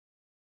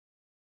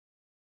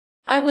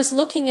 I was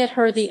looking at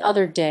her the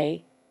other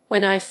day,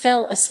 when I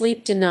fell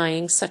asleep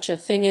denying such a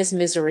thing as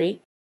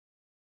misery.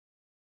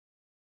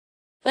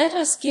 Let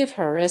us give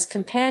her as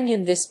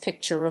companion this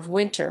picture of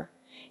winter,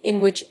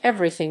 in which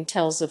everything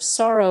tells of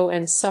sorrow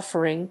and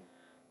suffering.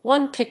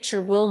 One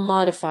picture will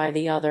modify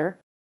the other.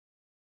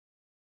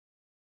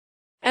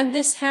 And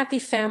this happy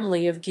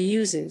family of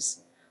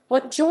Gueuses,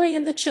 what joy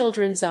in the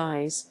children's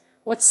eyes,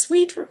 what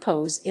sweet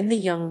repose in the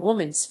young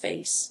woman's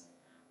face,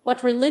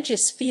 what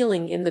religious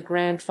feeling in the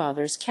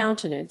grandfather's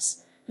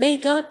countenance! May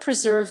God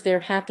preserve their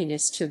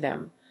happiness to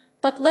them,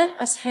 but let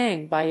us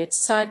hang by its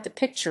side the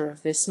picture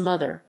of this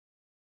mother,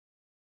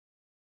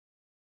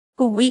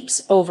 who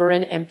weeps over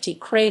an empty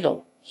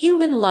cradle.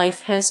 Human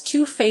life has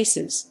two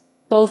faces,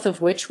 both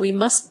of which we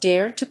must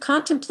dare to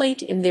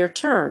contemplate in their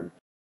turn.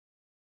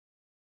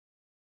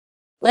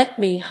 Let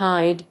me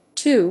hide,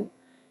 too,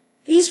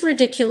 these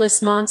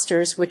ridiculous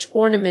monsters which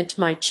ornament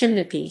my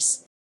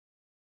chimney-piece.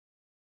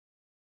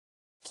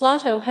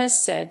 Plato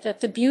has said that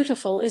the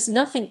beautiful is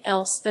nothing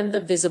else than the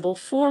visible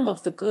form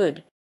of the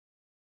good.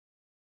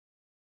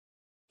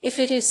 If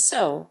it is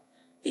so,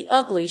 the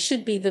ugly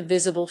should be the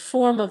visible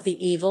form of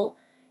the evil,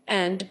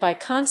 and, by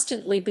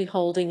constantly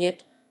beholding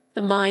it,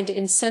 the mind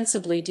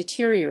insensibly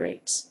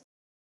deteriorates.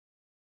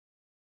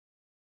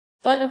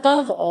 But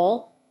above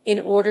all, in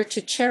order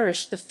to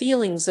cherish the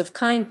feelings of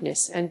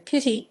kindness and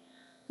pity,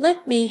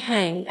 let me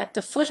hang at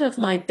the foot of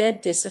my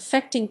bed this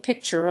affecting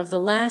picture of the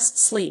last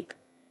sleep.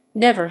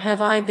 Never have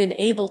I been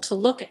able to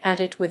look at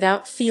it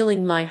without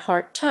feeling my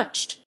heart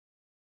touched.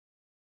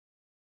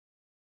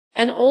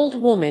 An old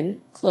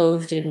woman,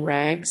 clothed in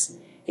rags,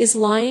 is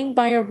lying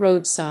by a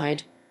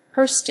roadside,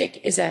 her stick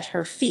is at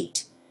her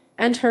feet,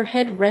 and her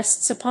head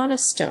rests upon a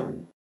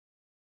stone.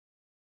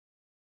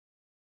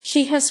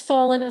 She has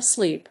fallen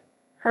asleep,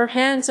 her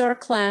hands are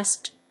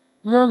clasped,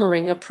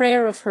 murmuring a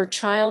prayer of her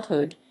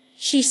childhood.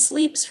 She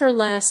sleeps her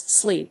last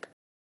sleep.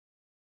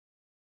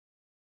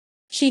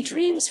 She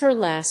dreams her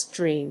last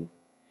dream.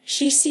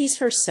 She sees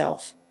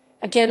herself,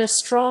 again a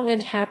strong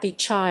and happy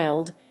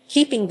child,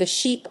 keeping the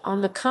sheep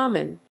on the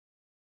common,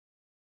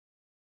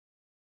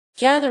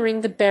 gathering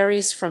the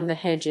berries from the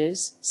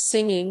hedges,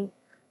 singing,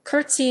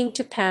 curtsying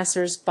to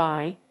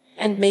passers-by,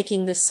 and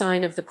making the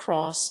sign of the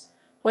cross,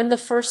 when the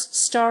first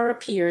star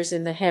appears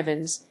in the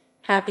heavens.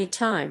 Happy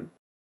time!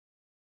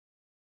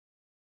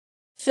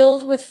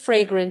 Filled with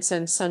fragrance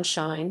and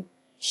sunshine,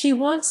 she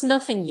wants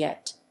nothing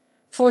yet,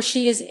 for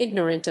she is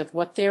ignorant of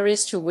what there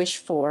is to wish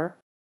for.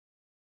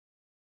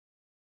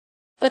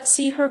 But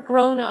see her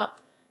grown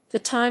up, the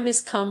time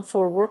is come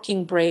for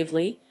working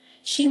bravely.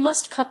 She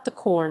must cut the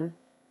corn,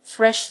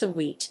 thresh the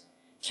wheat,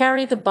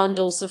 carry the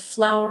bundles of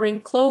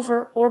flowering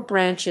clover or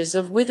branches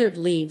of withered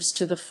leaves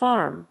to the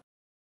farm.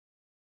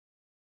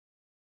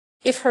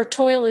 If her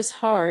toil is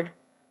hard,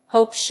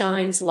 hope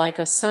shines like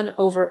a sun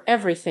over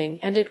everything,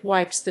 and it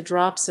wipes the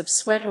drops of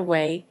sweat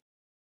away.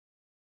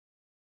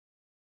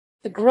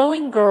 The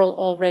growing girl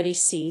already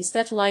sees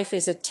that life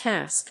is a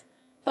task,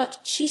 but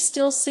she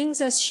still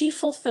sings as she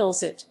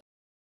fulfills it.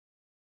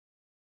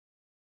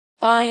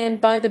 By and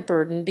by the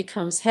burden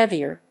becomes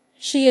heavier.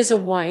 She is a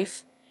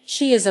wife,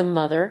 she is a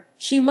mother,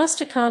 she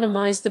must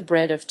economize the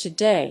bread of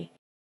today.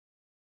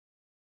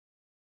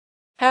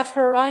 Have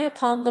her eye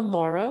upon the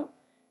morrow,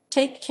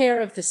 take care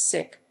of the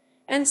sick,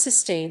 and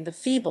sustain the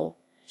feeble.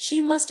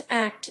 She must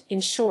act,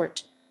 in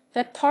short,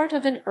 that part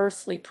of an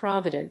earthly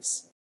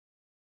providence.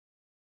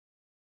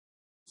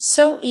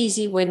 So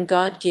easy when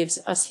God gives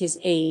us his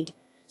aid,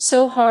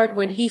 so hard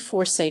when he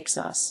forsakes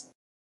us.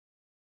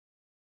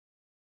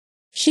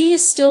 She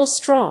is still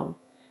strong,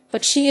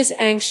 but she is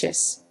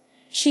anxious.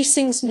 She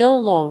sings no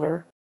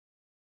longer.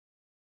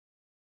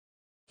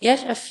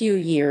 Yet a few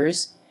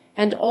years,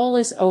 and all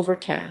is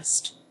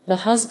overcast. The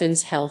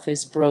husband's health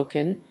is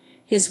broken.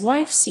 His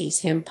wife sees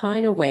him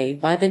pine away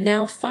by the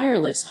now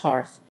fireless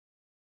hearth.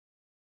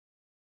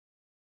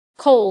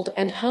 Cold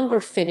and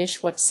hunger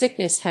finish what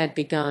sickness had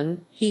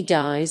begun. He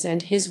dies,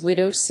 and his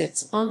widow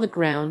sits on the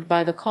ground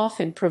by the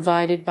coffin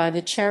provided by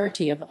the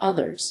charity of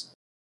others,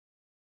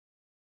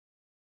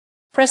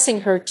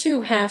 pressing her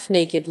two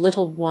half-naked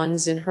little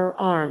ones in her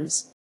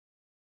arms.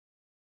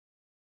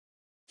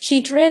 She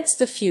dreads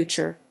the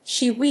future,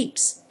 she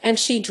weeps, and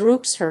she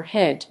droops her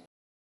head.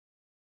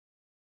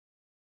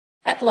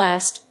 At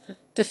last,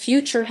 the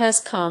future has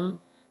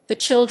come, the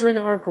children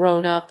are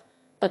grown up,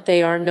 but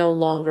they are no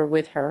longer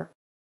with her.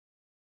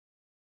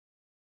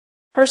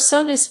 Her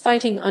son is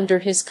fighting under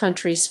his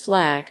country's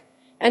flag,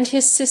 and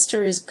his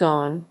sister is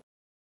gone.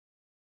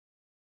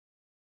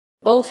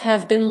 Both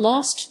have been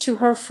lost to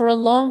her for a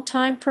long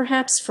time,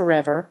 perhaps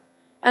forever,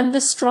 and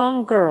the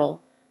strong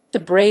girl, the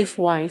brave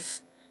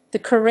wife, the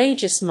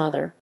courageous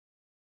mother,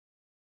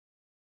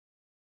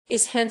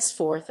 is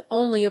henceforth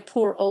only a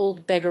poor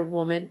old beggar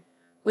woman,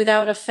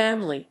 without a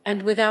family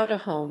and without a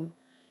home.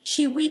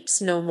 She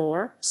weeps no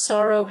more,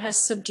 sorrow has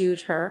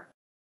subdued her.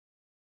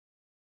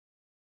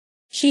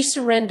 She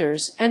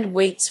surrenders and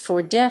waits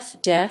for death.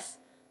 Death,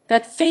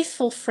 that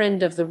faithful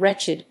friend of the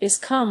wretched, is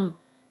come,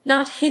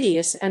 not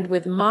hideous and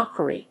with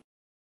mockery,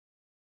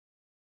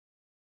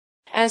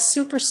 as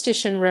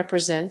superstition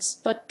represents,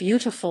 but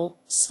beautiful,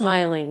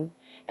 smiling,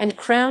 and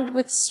crowned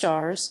with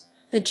stars.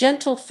 The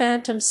gentle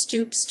phantom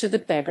stoops to the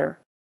beggar.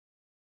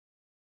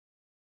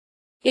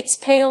 Its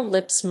pale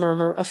lips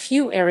murmur a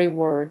few airy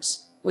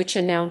words, which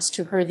announce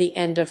to her the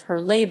end of her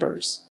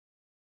labors.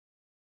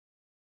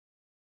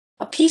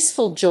 A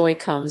peaceful joy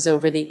comes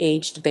over the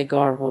aged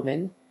beggar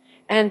woman,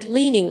 and,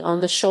 leaning on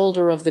the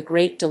shoulder of the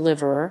great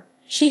deliverer,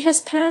 she has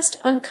passed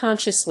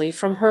unconsciously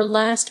from her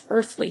last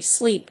earthly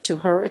sleep to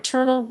her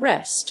eternal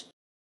rest.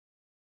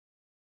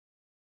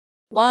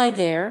 Lie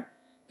there,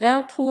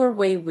 thou poor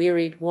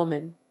way-wearied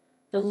woman,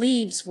 the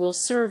leaves will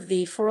serve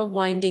thee for a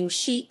winding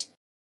sheet.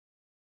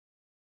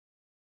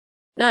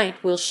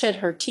 Night will shed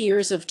her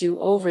tears of dew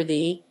over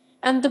thee,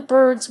 and the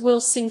birds will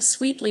sing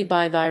sweetly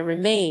by thy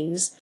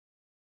remains.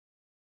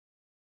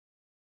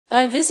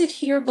 Thy visit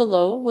here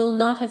below will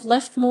not have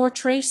left more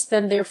trace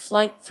than their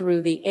flight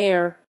through the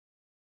air.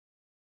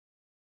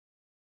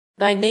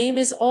 Thy name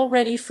is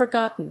already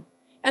forgotten,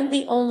 and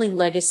the only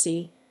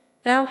legacy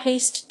thou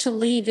haste to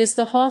leave is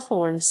the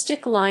hawthorn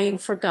stick lying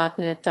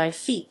forgotten at thy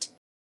feet.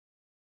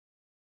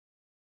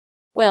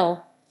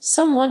 Well,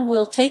 someone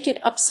will take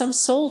it up, some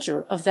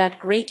soldier of that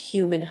great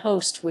human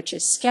host which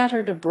is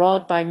scattered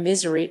abroad by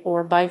misery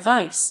or by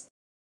vice.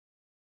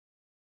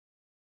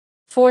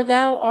 For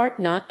thou art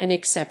not an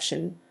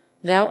exception,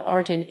 thou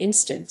art an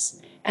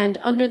instance, and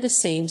under the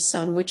same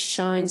sun which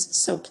shines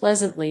so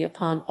pleasantly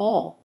upon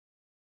all.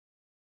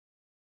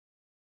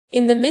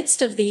 In the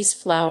midst of these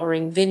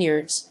flowering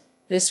vineyards,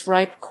 this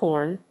ripe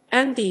corn,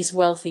 and these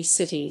wealthy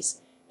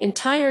cities,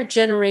 entire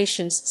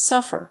generations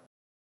suffer,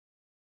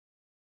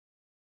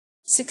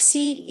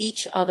 succeed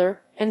each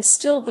other, and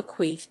still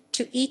bequeath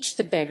to each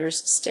the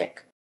beggar's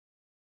stick.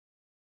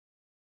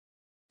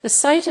 The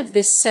sight of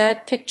this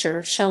sad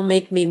picture shall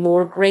make me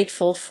more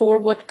grateful for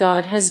what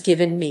God has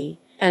given me,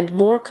 and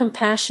more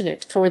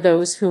compassionate for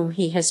those whom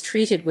he has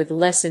treated with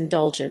less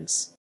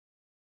indulgence.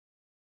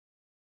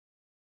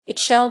 It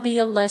shall be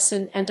a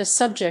lesson and a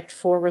subject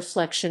for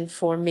reflection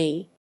for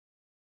me.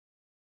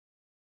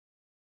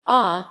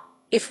 Ah,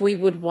 if we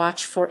would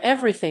watch for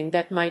everything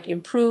that might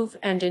improve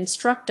and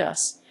instruct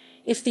us,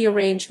 if the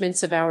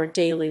arrangements of our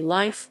daily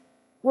life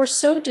were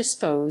so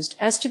disposed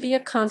as to be a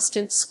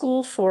constant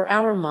school for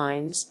our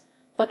minds,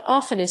 but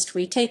oftenest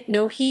we take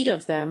no heed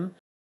of them.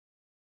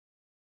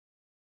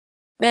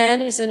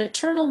 Man is an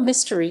eternal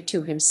mystery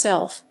to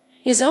himself.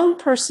 His own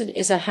person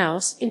is a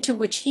house into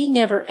which he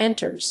never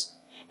enters,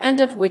 and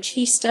of which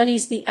he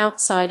studies the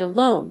outside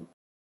alone.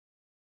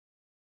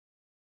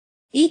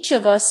 Each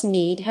of us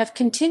need have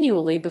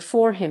continually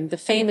before him the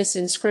famous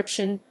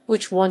inscription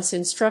which once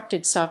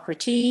instructed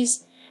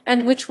Socrates,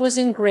 and which was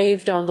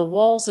engraved on the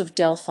walls of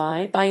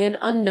Delphi by an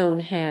unknown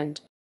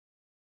hand.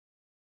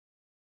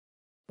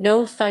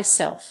 Know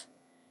thyself.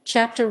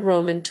 Chapter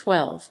Roman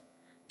 12.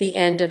 The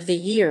end of the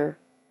year.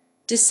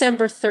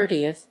 December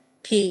 30th,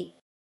 p.m.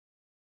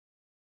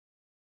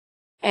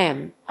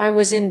 I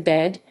was in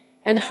bed,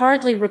 and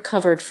hardly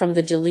recovered from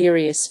the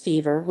delirious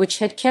fever which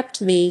had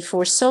kept me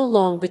for so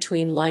long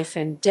between life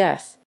and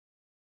death.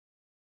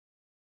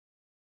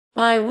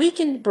 My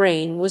weakened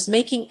brain was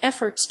making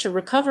efforts to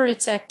recover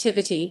its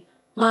activity,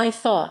 my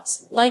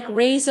thoughts, like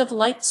rays of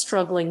light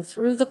struggling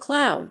through the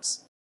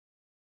clouds,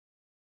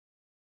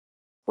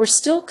 were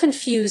still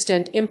confused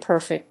and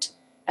imperfect.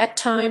 At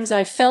times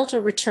I felt a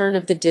return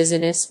of the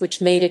dizziness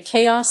which made a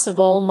chaos of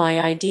all my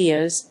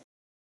ideas,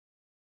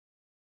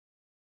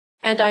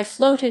 and I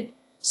floated,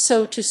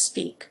 so to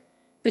speak,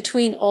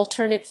 between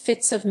alternate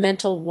fits of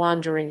mental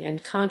wandering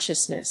and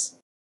consciousness.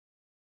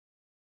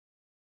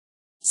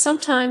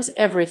 Sometimes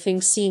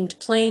everything seemed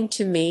plain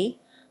to me,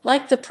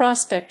 like the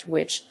prospect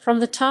which, from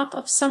the top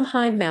of some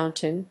high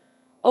mountain,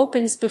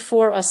 opens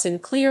before us in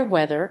clear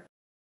weather.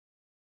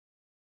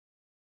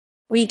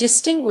 We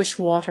distinguish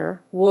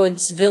water,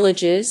 woods,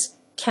 villages,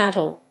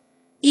 cattle,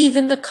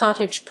 even the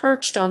cottage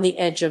perched on the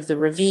edge of the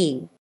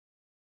ravine.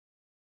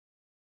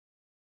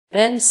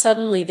 Then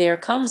suddenly there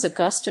comes a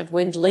gust of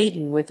wind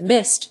laden with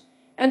mist,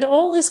 and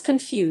all is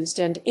confused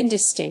and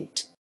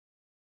indistinct.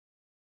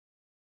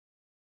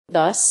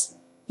 Thus,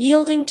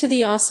 yielding to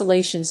the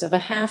oscillations of a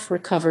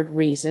half-recovered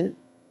reason,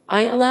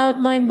 I allowed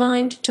my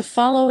mind to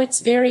follow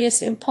its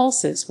various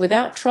impulses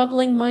without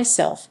troubling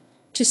myself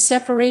to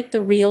separate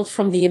the real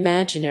from the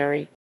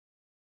imaginary.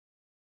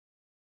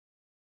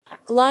 I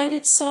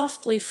glided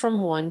softly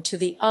from one to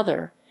the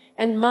other,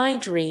 and my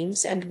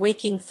dreams and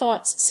waking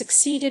thoughts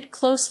succeeded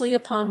closely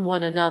upon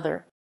one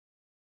another.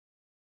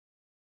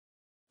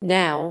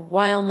 Now,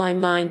 while my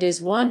mind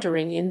is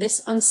wandering in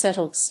this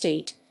unsettled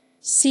state,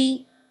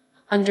 see,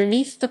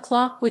 underneath the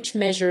clock which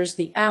measures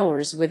the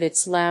hours with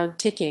its loud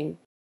ticking,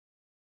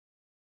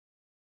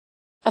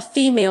 a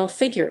female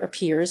figure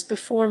appears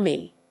before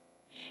me.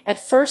 At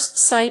first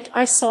sight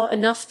I saw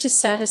enough to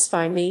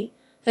satisfy me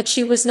that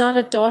she was not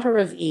a daughter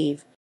of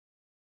Eve.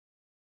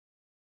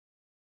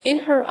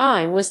 In her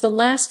eye was the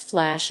last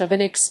flash of an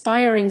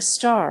expiring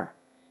star,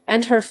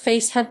 and her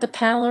face had the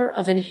pallor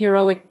of an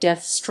heroic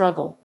death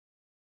struggle.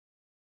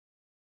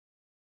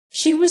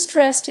 She was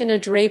dressed in a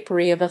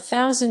drapery of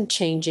 1,000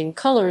 changing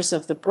colors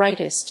of the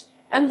brightest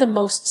and the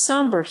most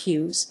somber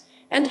hues,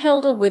 and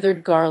held a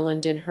withered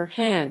garland in her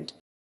hand.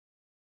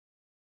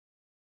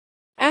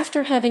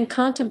 After having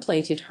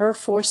contemplated her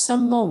for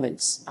some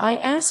moments, I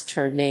asked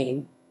her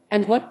name,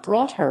 and what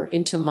brought her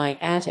into my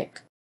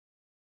attic.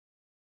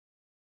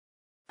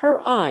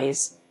 Her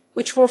eyes,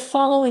 which were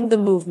following the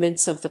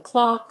movements of the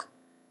clock,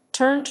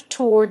 turned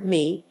toward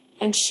me,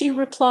 and she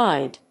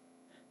replied,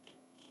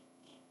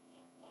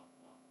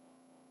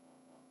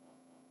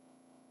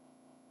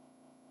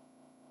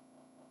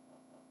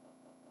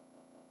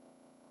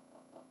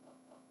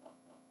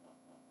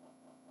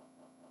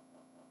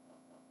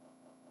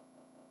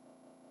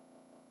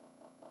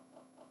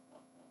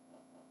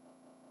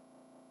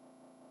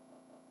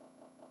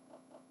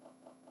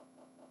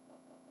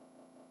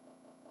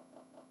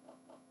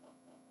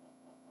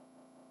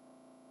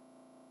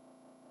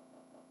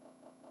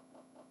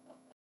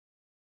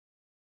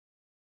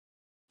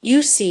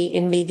 "You see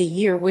in me the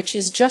year which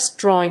is just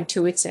drawing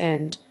to its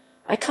end.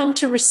 I come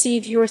to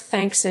receive your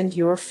thanks and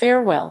your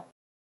farewell."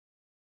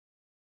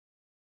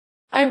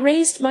 I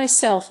raised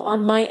myself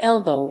on my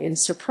elbow in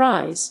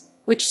surprise,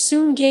 which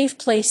soon gave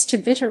place to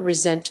bitter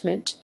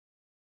resentment.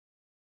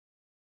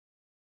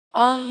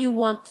 "Ah, you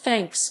want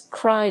thanks,"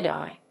 cried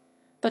I,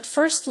 "but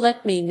first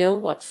let me know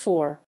what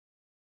for."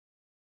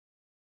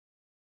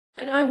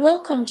 And I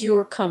welcomed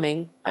your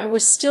coming. I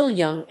was still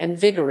young and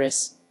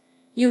vigorous.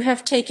 You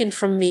have taken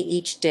from me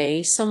each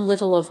day some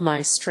little of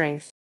my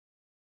strength,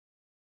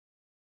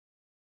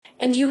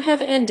 and you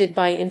have ended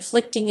by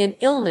inflicting an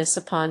illness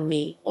upon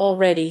me.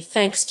 Already,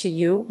 thanks to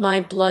you, my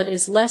blood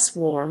is less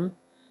warm,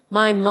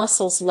 my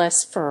muscles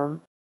less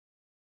firm,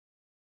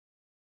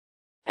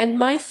 and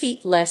my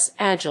feet less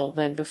agile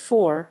than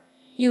before.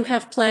 You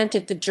have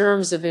planted the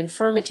germs of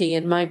infirmity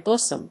in my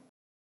bosom.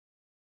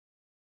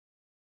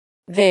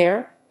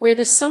 There, where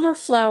the summer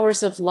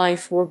flowers of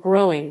life were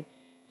growing,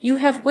 you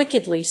have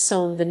wickedly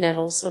sown the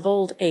nettles of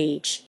old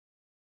age.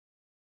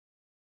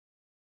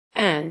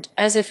 And,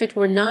 as if it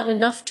were not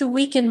enough to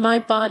weaken my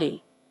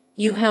body,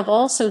 you have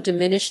also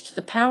diminished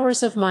the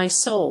powers of my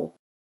soul.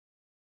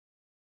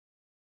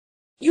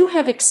 You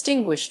have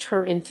extinguished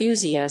her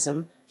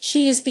enthusiasm.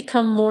 She is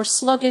become more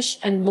sluggish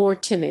and more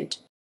timid.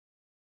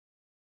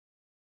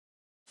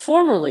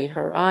 Formerly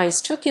her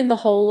eyes took in the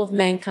whole of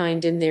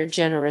mankind in their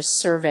generous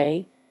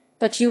survey,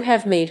 but you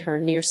have made her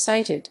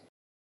nearsighted.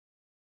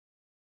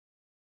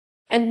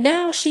 And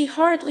now she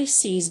hardly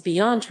sees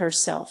beyond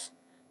herself.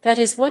 That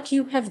is what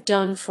you have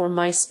done for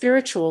my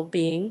spiritual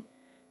being.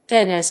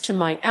 Then as to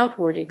my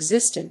outward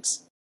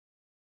existence,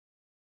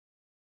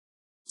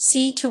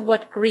 see to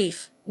what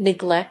grief,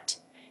 neglect,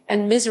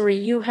 and misery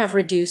you have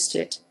reduced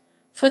it,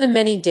 for the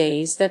many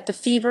days that the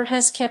fever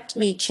has kept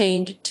me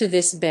chained to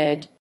this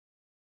bed.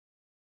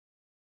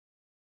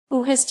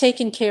 Who has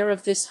taken care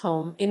of this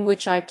home in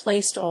which I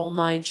placed all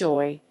my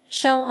joy?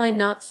 Shall I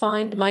not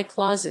find my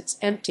closets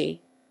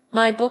empty,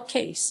 my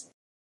bookcase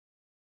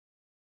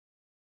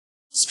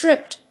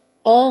stripped,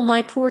 all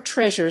my poor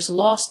treasures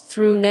lost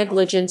through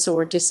negligence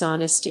or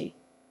dishonesty.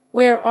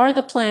 Where are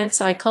the plants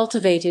I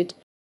cultivated?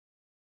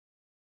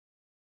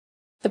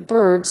 The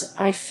birds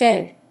I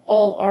fed,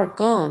 all are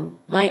gone.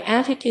 My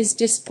attic is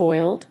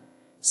despoiled,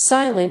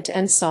 silent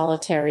and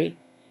solitary,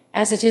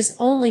 as it is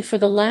only for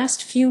the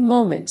last few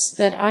moments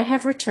that I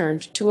have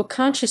returned to a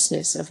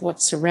consciousness of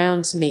what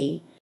surrounds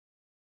me.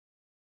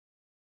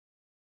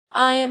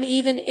 I am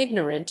even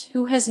ignorant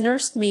who has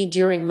nursed me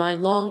during my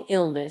long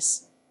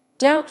illness,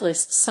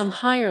 doubtless some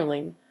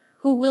hireling,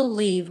 who will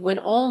leave when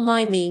all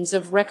my means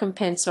of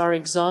recompense are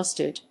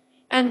exhausted,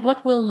 and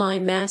what will my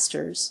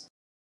masters,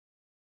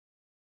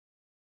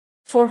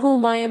 for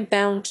whom I am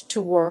bound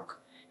to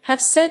work,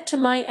 have said to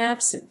my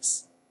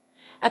absence,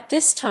 at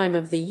this time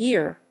of the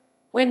year,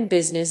 when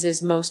business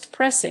is most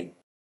pressing?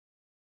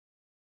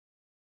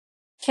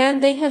 Can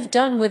they have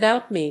done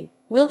without me?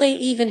 Will they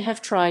even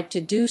have tried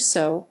to do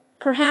so?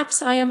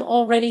 Perhaps I am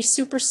already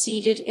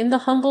superseded in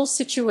the humble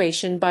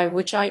situation by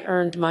which I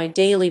earned my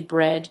daily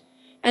bread,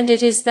 and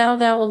it is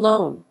thou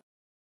alone,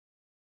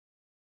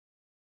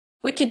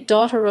 wicked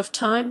daughter of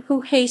time,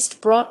 who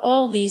haste brought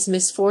all these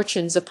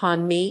misfortunes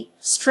upon me.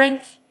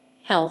 Strength,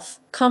 health,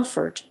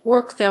 comfort,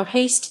 work, thou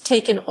hast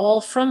taken all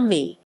from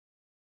me.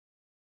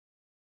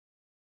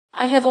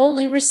 I have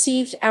only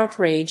received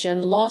outrage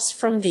and loss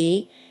from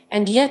thee,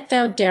 and yet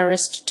thou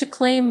darest to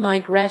claim my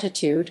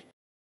gratitude.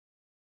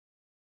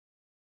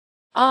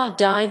 Ah,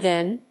 die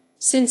then,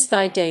 since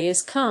thy day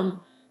is come,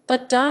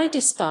 but die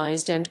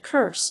despised and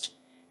cursed,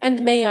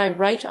 and may I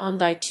write on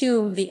thy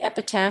tomb the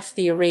epitaph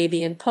the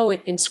Arabian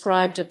poet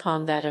inscribed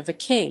upon that of a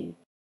king.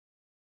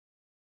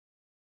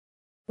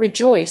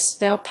 Rejoice,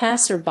 thou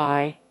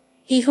passer-by,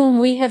 he whom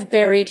we have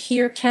buried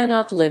here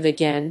cannot live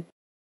again.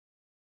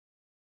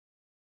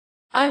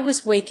 I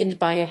was wakened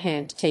by a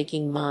hand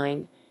taking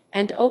mine,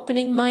 and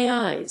opening my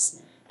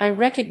eyes, I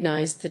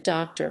recognized the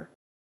doctor.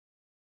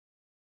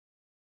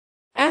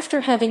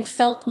 After having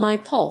felt my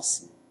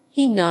pulse,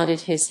 he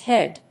nodded his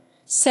head,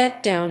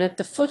 sat down at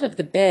the foot of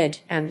the bed,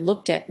 and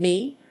looked at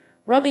me,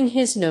 rubbing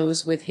his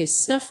nose with his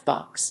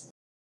snuff-box.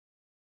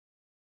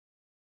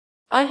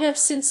 I have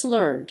since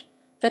learned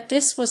that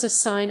this was a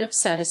sign of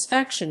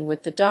satisfaction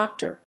with the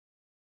doctor.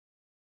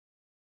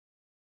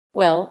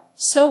 Well,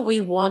 so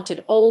we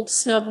wanted old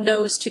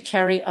Snub-Nose to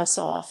carry us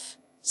off,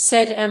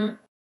 said M.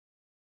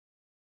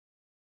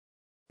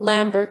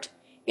 Lambert,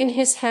 in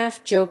his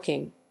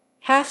half-joking,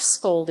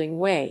 half-scolding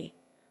way.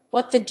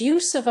 What the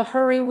deuce of a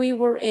hurry we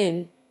were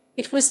in!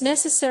 It was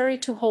necessary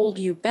to hold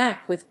you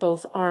back with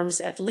both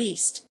arms at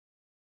least.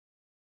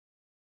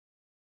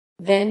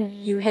 Then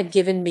you had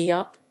given me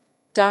up,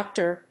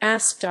 doctor?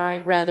 Asked I,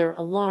 rather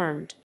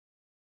alarmed.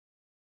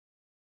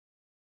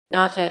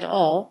 Not at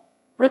all,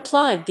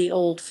 replied the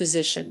old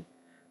physician.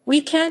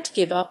 We can't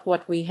give up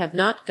what we have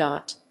not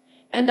got,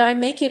 and I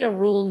make it a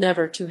rule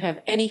never to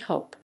have any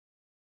hope.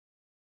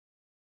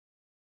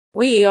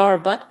 We are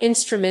but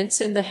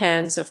instruments in the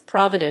hands of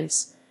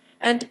Providence,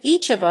 and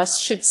each of us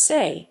should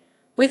say,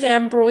 with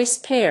Ambroise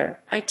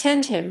Pare, I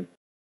tend him.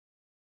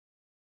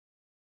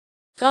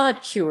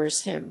 God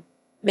cures him.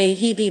 May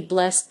he be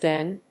blessed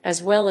then,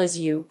 as well as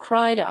you,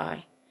 cried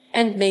I,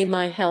 and may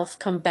my health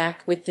come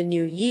back with the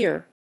new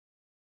year.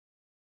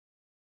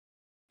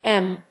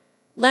 M.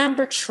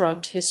 Lambert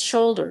shrugged his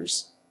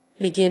shoulders.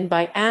 Begin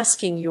by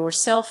asking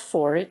yourself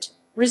for it,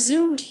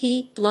 resumed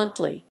he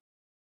bluntly.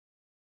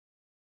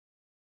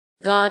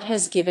 God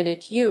has given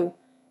it you,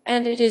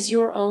 and it is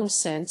your own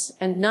sense,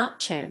 and not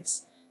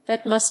chance,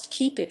 that must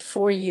keep it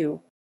for you.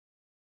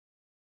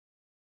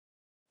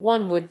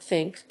 One would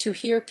think, to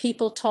hear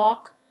people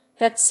talk,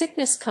 that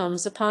sickness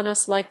comes upon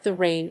us like the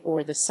rain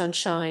or the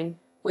sunshine,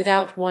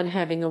 without one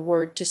having a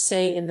word to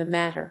say in the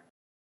matter.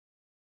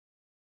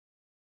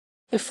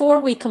 Before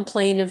we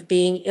complain of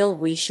being ill,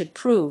 we should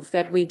prove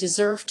that we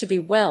deserve to be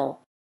well.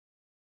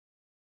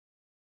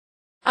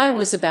 I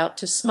was about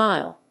to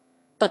smile,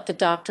 but the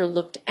doctor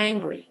looked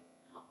angry.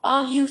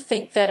 Ah, you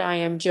think that I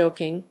am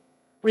joking,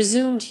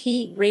 resumed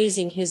he,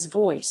 raising his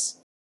voice.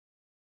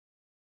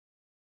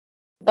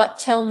 But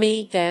tell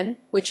me, then,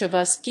 which of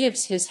us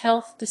gives his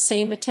health the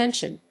same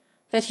attention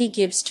that he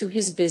gives to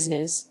his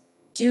business?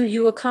 Do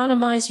you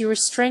economize your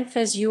strength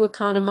as you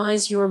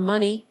economize your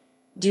money?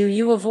 Do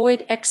you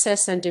avoid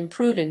excess and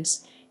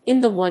imprudence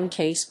in the one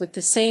case with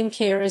the same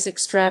care as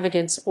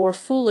extravagance or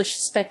foolish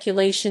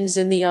speculations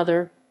in the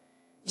other?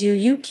 Do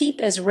you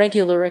keep as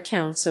regular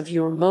accounts of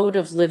your mode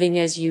of living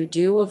as you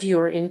do of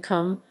your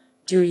income?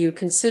 Do you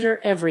consider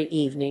every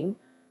evening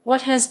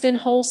what has been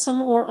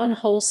wholesome or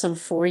unwholesome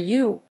for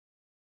you?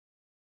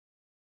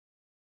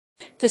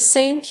 The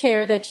same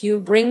care that you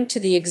bring to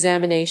the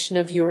examination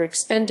of your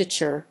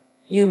expenditure,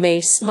 you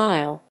may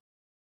smile.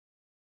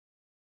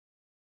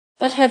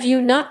 But have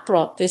you not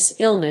brought this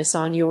illness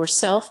on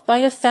yourself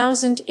by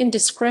 1,000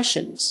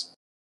 indiscretions?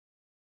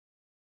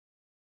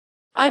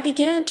 I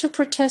began to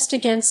protest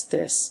against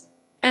this,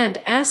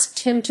 and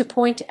asked him to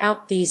point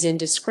out these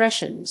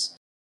indiscretions.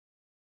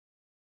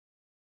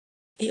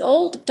 The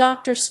old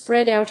doctor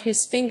spread out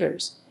his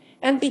fingers,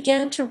 and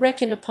began to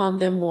reckon upon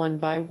them one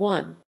by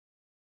one.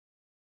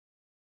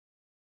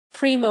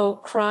 "Primo,"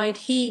 cried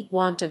he,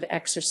 "want of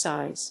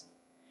exercise.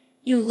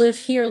 You live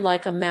here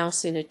like a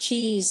mouse in a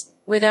cheese,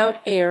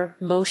 without air,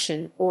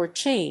 motion, or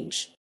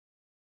change.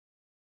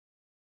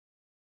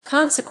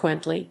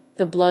 Consequently,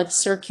 the blood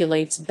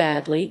circulates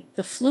badly,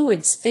 the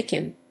fluids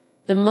thicken,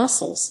 the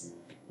muscles,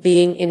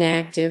 being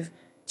inactive,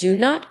 do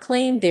not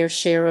claim their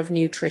share of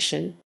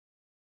nutrition.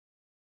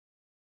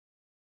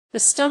 The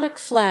stomach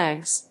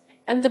flags,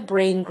 and the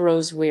brain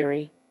grows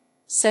weary.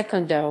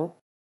 Secundo.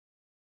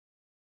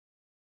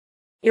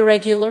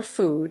 Irregular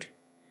food.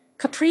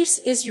 Caprice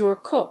is your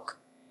cook,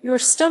 your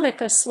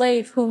stomach a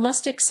slave who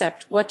must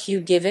accept what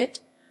you give it,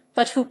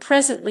 but who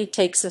presently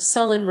takes a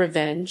sullen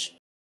revenge.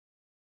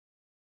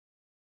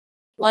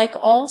 Like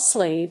all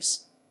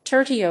slaves,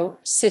 Tertio,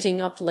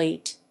 sitting up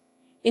late.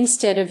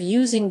 Instead of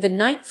using the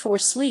night for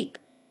sleep,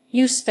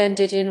 you spend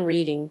it in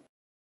reading.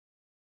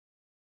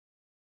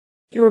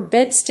 Your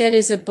bedstead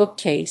is a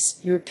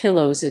bookcase, your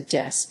pillows a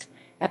desk.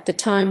 At the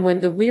time when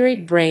the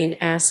wearied brain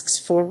asks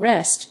for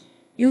rest,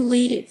 you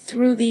lead it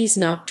through these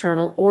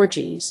nocturnal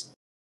orgies.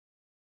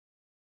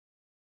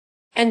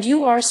 And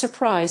you are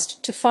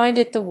surprised to find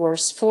it the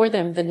worse for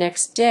them the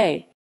next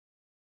day.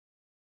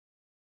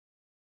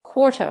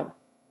 Quarto.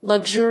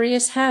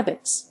 Luxurious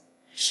habits.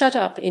 Shut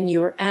up in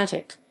your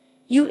attic,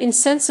 you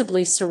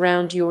insensibly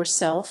surround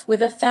yourself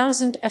with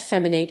 1,000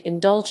 effeminate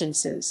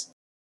indulgences.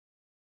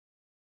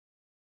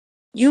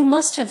 You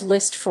must have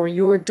list for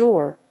your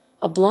door,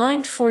 a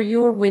blind for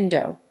your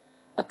window,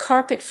 a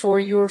carpet for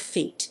your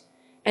feet,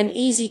 an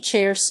easy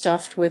chair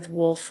stuffed with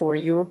wool for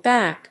your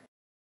back,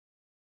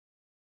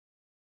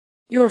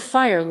 your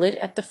fire lit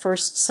at the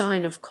first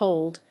sign of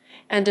cold,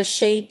 and a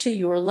shade to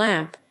your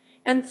lamp,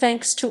 and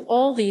thanks to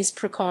all these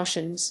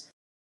precautions,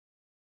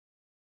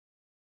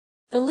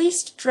 the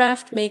least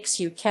draught makes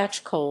you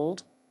catch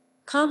cold,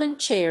 common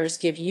chairs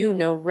give you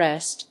no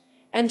rest,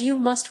 and you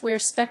must wear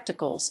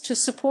spectacles to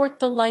support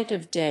the light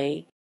of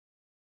day.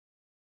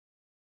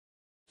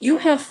 You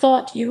have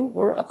thought you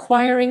were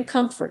acquiring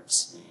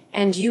comforts,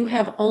 and you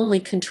have only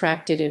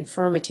contracted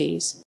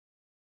infirmities.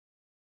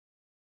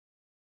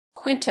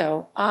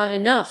 Quinto. Ah,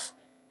 enough,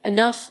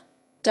 enough,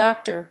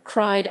 doctor,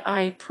 cried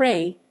I,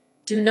 pray,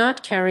 do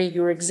not carry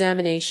your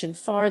examination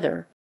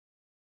farther.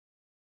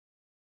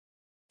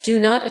 Do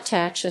not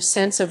attach a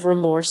sense of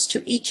remorse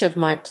to each of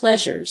my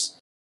pleasures.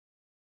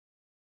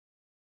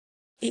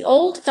 The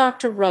old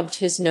doctor rubbed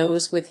his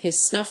nose with his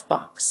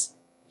snuff-box.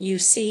 You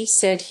see,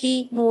 said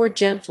he, more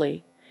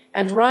gently,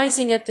 and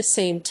rising at the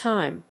same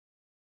time,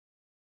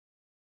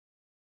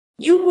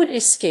 you would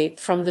escape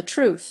from the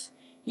truth.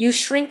 You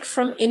shrink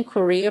from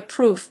inquiry, a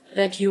proof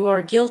that you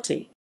are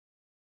guilty.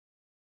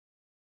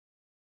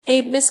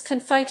 A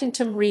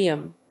misconfidentum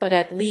reum, but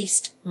at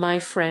least, my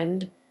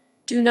friend,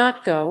 do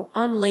not go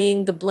on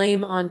laying the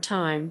blame on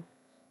time,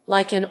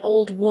 like an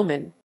old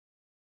woman.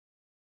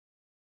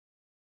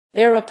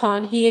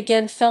 Thereupon he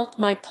again felt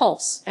my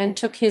pulse and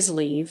took his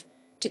leave,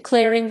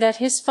 declaring that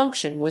his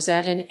function was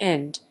at an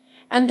end,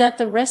 and that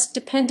the rest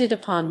depended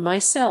upon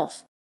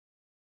myself.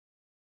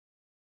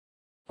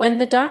 When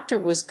the doctor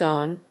was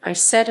gone, I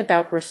set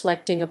about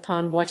reflecting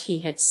upon what he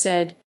had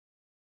said.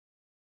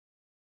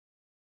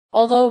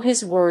 Although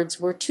his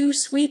words were too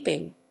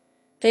sweeping,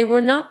 they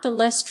were not the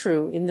less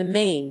true in the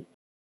main.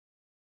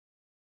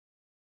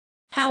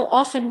 How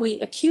often we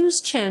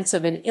accuse chance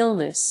of an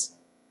illness,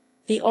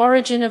 the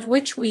origin of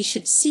which we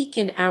should seek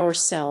in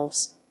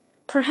ourselves.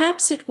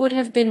 Perhaps it would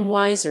have been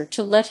wiser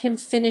to let him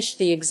finish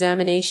the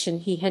examination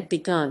he had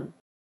begun.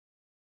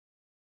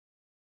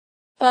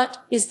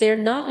 But is there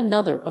not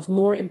another of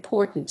more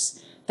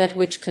importance, that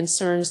which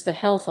concerns the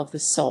health of the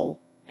soul?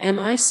 Am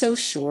I so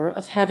sure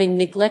of having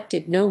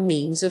neglected no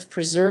means of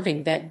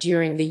preserving that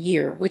during the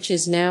year which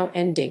is now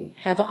ending?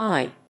 Have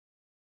I,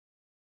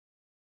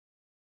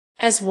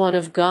 as one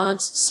of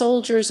God's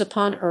soldiers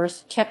upon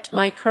earth, kept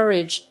my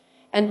courage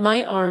and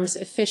my arms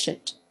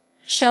efficient?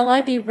 Shall I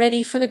be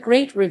ready for the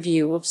great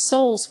review of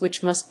souls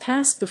which must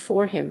pass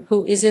before him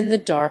who is in the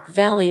dark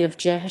valley of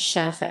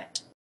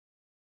Jehoshaphat?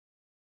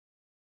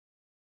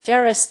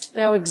 Darest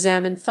thou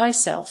examine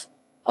thyself,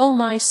 O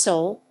my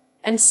soul,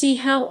 and see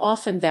how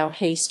often thou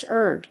hast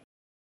erred.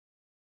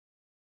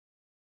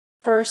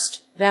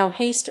 First, thou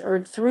hast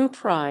erred through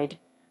pride,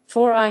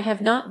 for I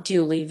have not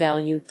duly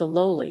valued the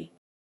lowly.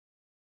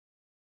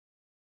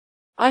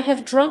 I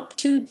have drunk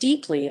too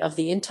deeply of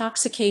the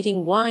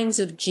intoxicating wines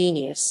of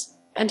genius,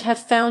 and have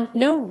found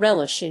no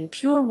relish in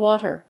pure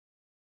water.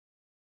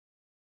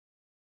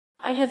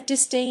 I have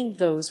disdained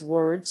those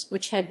words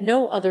which had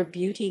no other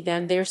beauty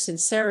than their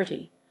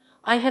sincerity.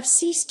 I have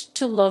ceased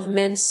to love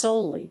men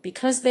solely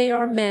because they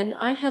are men.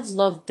 I have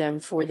loved them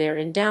for their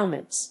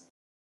endowments.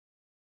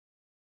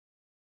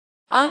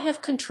 I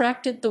have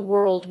contracted the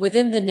world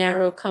within the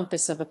narrow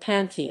compass of a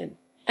pantheon,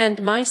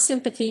 and my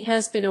sympathy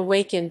has been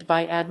awakened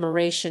by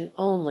admiration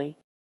only.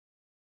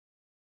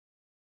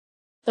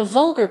 The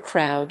vulgar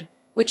crowd,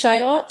 which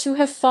I ought to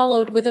have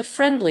followed with a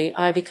friendly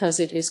eye because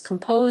it is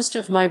composed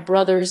of my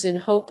brothers in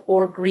hope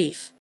or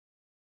grief,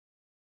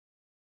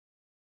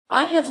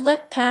 I have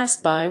let pass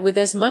by with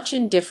as much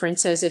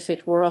indifference as if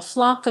it were a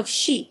flock of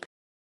sheep.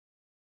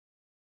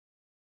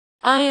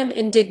 I am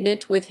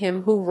indignant with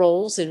him who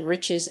rolls in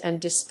riches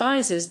and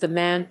despises the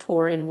man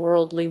poor in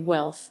worldly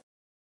wealth.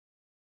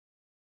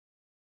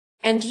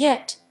 And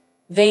yet,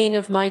 vain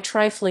of my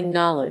trifling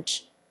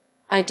knowledge,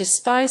 I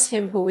despise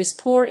him who is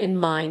poor in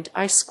mind.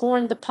 I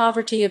scorn the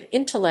poverty of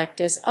intellect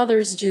as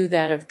others do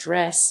that of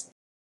dress.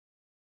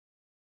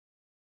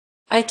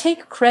 I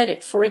take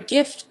credit for a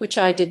gift which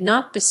I did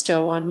not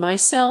bestow on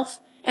myself,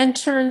 and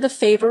turn the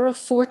favor of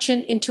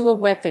fortune into a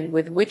weapon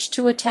with which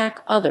to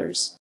attack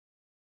others.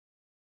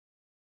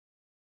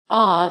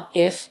 Ah,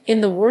 if,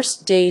 in the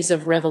worst days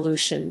of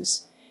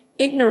revolutions,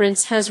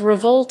 ignorance has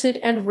revolted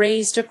and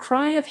raised a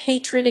cry of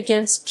hatred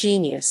against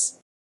genius!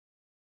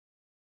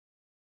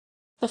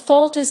 The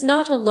fault is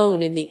not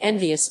alone in the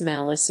envious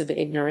malice of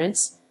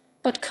ignorance,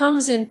 but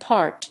comes in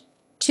part,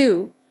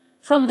 too,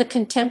 from the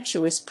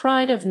contemptuous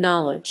pride of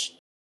knowledge.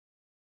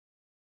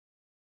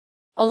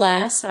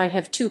 Alas, I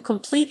have too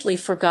completely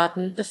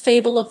forgotten the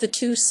fable of the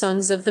two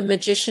sons of the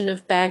magician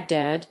of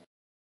Baghdad.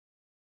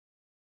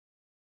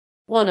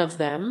 One of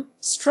them,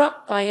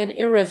 struck by an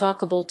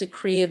irrevocable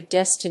decree of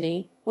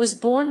destiny, was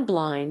born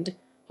blind,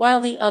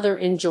 while the other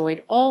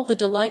enjoyed all the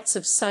delights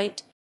of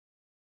sight.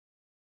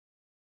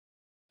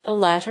 The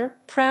latter,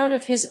 proud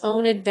of his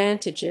own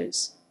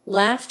advantages,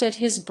 laughed at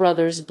his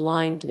brother's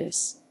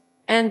blindness,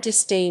 and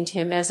disdained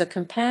him as a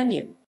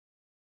companion.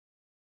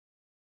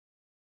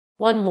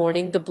 One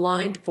morning the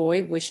blind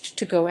boy wished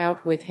to go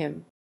out with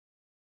him.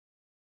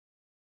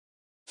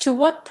 "To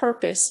what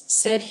purpose?"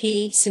 said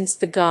he, "since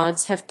the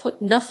gods have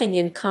put nothing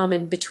in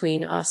common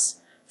between us.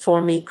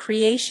 For me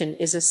creation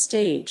is a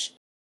stage,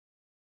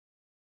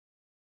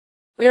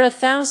 where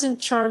 1,000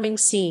 charming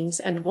scenes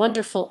and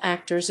wonderful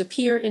actors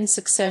appear in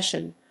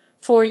succession.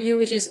 For you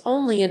it is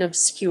only an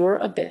obscure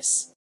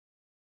abyss,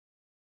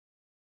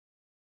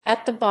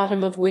 at the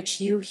bottom of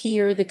which you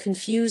hear the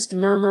confused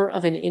murmur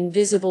of an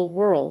invisible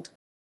world.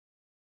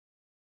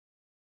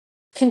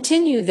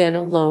 Continue then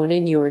alone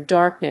in your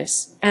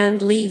darkness,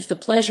 and leave the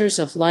pleasures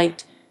of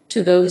light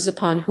to those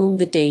upon whom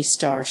the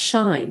day-star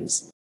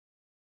shines."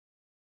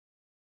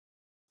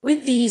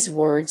 With these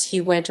words he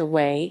went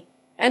away,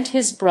 and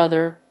his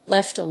brother,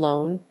 left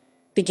alone,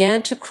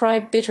 began to cry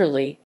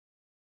bitterly.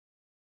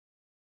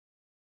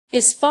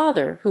 His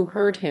father, who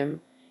heard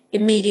him,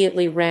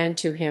 immediately ran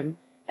to him,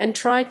 and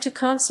tried to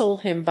console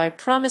him by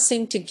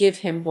promising to give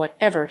him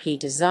whatever he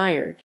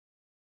desired.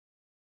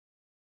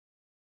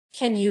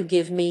 "Can you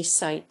give me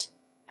sight?"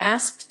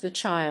 asked the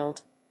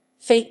child.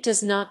 "Fate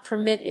does not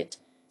permit it,"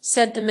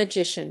 said the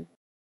magician.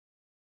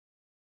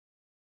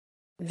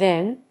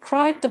 "Then,"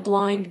 cried the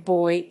blind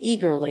boy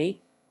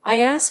eagerly, "I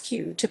ask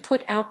you to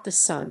put out the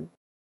sun.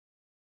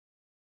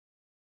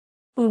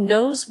 Who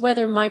knows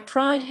whether my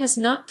pride has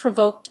not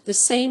provoked the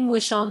same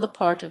wish on the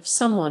part of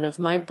someone of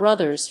my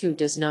brothers who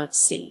does not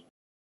see?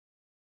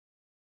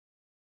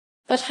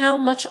 But how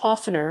much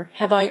oftener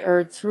have I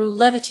erred through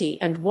levity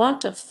and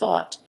want of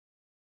thought?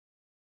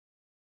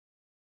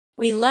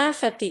 We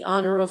laugh at the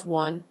honor of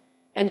one,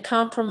 and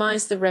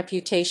compromise the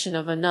reputation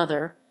of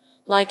another,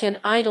 like an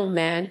idle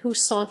man who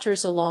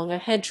saunters along a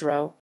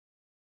hedgerow,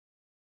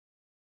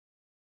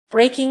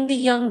 breaking the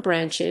young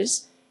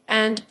branches,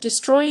 and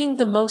destroying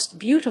the most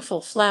beautiful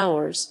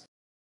flowers.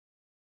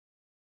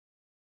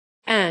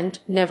 And,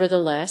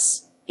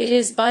 nevertheless, it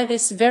is by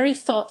this very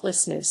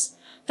thoughtlessness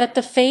that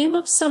the fame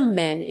of some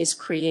men is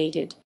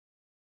created.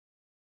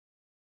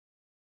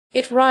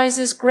 It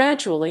rises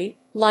gradually,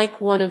 like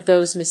one of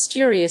those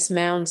mysterious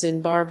mounds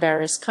in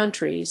barbarous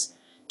countries,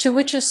 to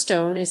which a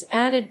stone is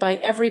added by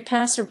every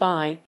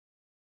passer-by.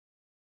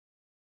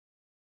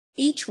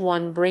 Each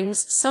one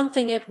brings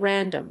something at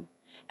random,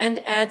 and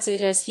adds it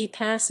as he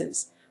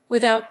passes,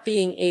 without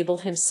being able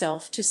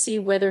himself to see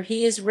whether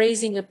he is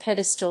raising a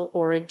pedestal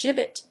or a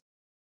gibbet.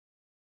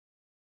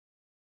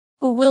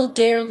 Who will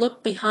dare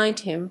look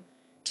behind him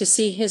to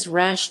see his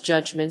rash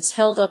judgments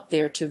held up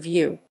there to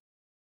view?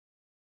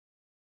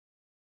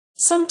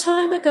 Some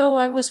time ago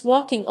I was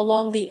walking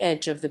along the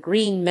edge of the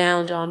green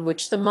mound on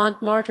which the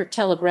Montmartre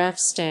telegraph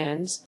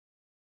stands.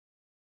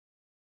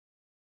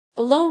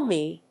 Below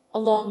me,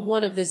 along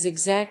one of the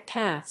zigzag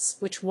paths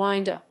which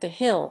wind up the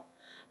hill,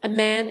 a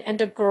man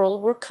and a girl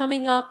were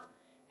coming up,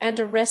 and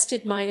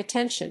arrested my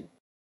attention.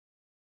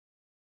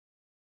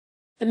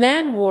 The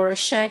man wore a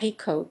shaggy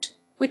coat,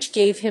 which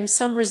gave him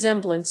some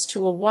resemblance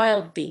to a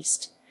wild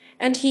beast,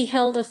 and he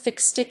held a thick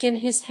stick in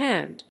his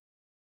hand,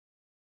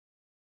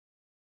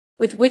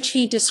 with which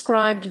he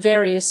described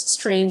various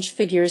strange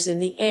figures in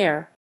the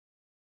air.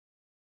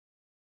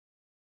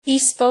 He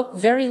spoke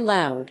very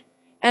loud,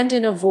 and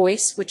in a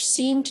voice which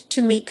seemed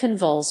to me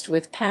convulsed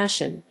with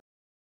passion.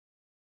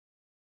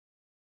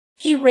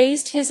 He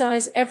raised his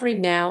eyes every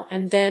now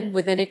and then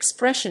with an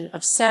expression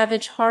of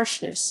savage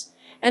harshness,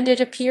 and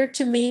it appeared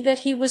to me that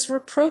he was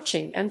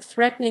reproaching and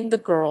threatening the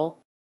girl,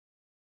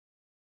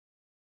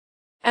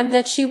 and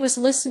that she was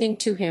listening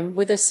to him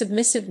with a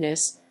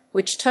submissiveness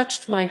which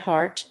touched my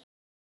heart.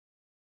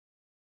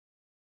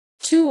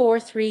 2 or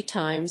 3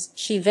 times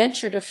she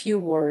ventured a few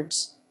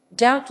words,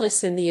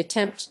 doubtless in the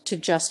attempt to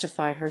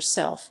justify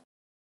herself.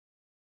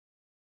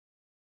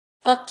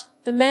 But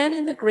the man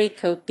in the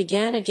greatcoat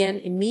began again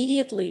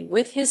immediately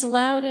with his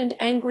loud and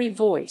angry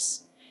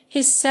voice,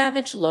 his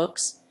savage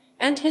looks,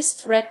 and his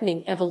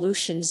threatening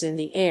evolutions in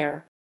the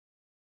air.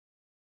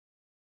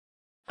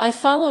 I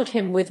followed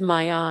him with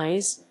my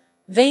eyes,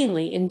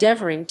 vainly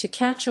endeavoring to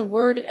catch a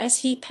word as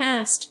he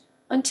passed,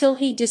 until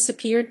he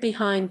disappeared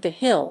behind the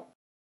hill.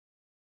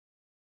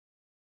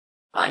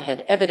 I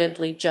had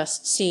evidently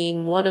just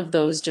seen one of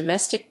those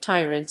domestic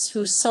tyrants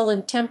whose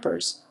sullen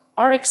tempers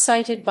are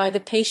excited by the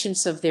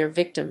patience of their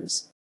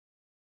victims.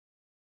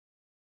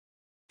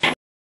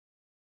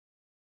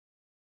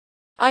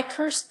 I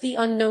cursed the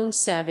unknown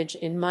savage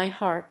in my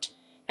heart,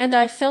 and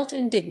I felt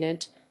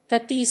indignant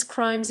that these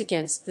crimes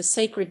against the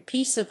sacred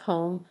peace of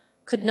home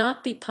could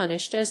not be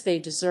punished as they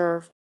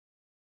deserve.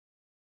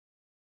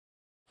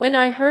 When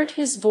I heard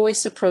his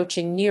voice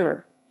approaching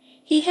nearer,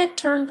 he had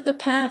turned the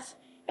path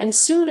and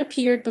soon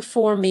appeared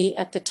before me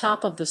at the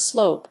top of the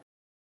slope.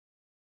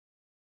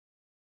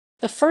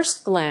 The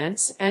first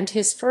glance and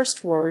his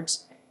first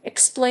words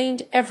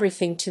explained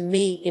everything to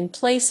me in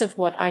place of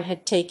what I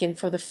had taken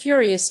for the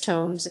furious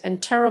tones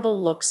and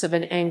terrible looks of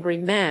an angry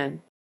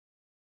man,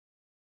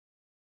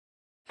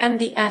 and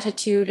the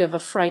attitude of a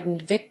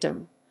frightened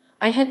victim.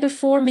 I had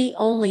before me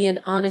only an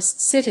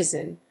honest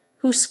citizen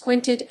who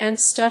squinted and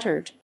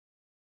stuttered,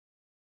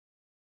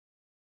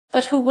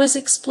 but who was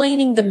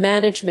explaining the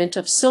management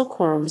of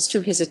silkworms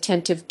to his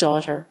attentive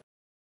daughter.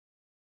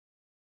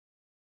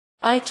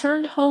 I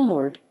turned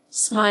homeward,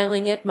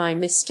 smiling at my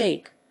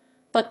mistake,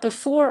 but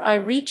before I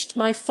reached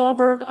my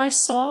faubourg I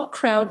saw a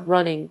crowd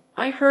running.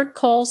 I heard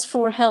calls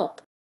for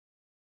help,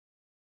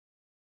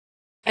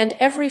 and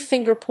every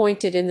finger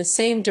pointed in the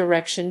same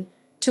direction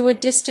to a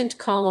distant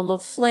column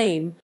of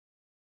flame.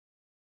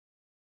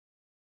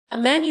 A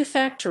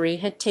manufactory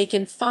had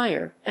taken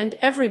fire, and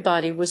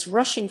everybody was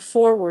rushing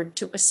forward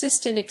to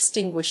assist in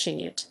extinguishing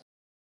it.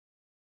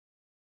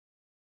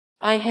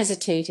 I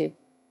hesitated.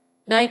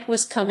 Night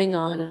was coming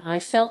on, and I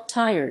felt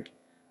tired.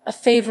 A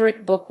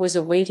favorite book was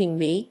awaiting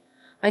me.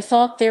 I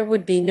thought there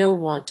would be no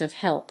want of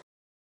help.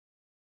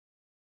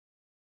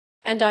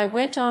 And I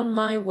went on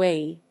my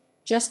way.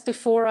 Just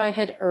before I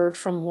had erred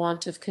from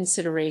want of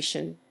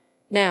consideration.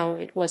 Now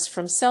it was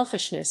from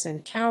selfishness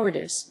and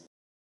cowardice.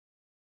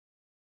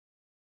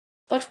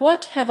 But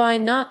what have I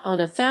not on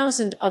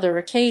 1,000 other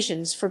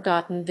occasions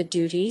forgotten the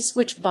duties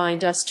which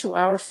bind us to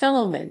our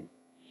fellow-men?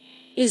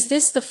 Is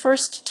this the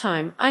first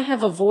time I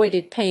have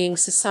avoided paying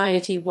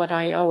society what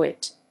I owe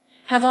it?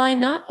 Have I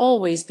not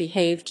always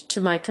behaved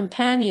to my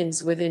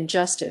companions with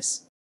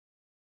injustice?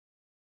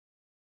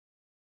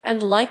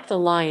 And like the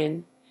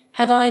lion,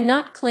 have I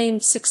not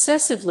claimed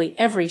successively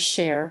every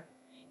share?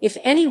 If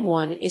any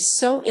one is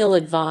so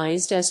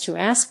ill-advised as to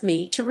ask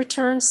me to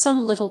return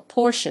some little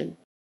portion,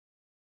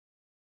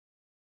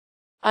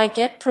 I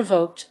get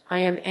provoked, I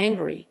am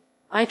angry,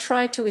 I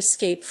try to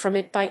escape from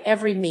it by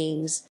every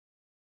means.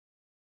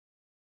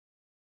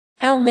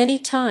 How many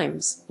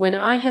times, when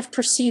I have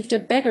perceived a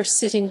beggar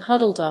sitting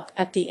huddled up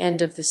at the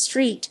end of the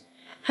street,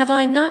 have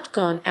I not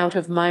gone out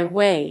of my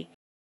way,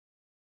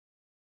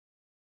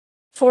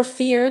 for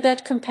fear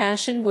that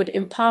compassion would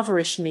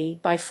impoverish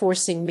me by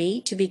forcing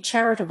me to be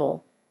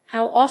charitable?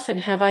 How often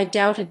have I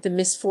doubted the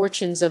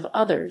misfortunes of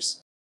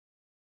others,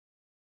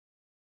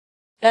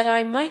 that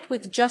I might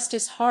with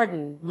justice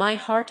harden my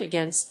heart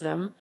against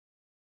them?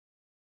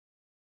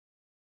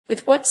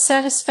 With what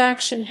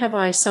satisfaction have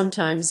I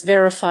sometimes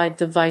verified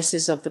the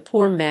vices of the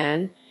poor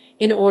man,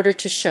 in order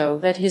to show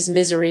that his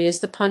misery is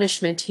the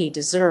punishment he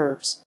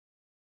deserves.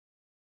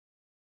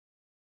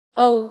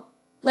 Oh,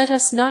 let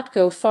us not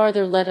go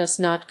farther, let us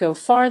not go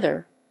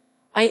farther.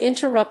 I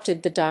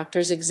interrupted the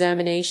doctor's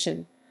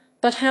examination.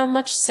 But how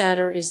much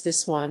sadder is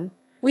this one?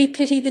 We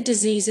pity the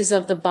diseases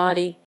of the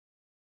body.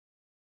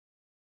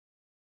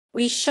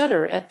 We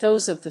shudder at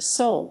those of the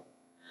soul.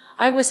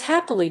 I was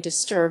happily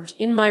disturbed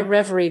in my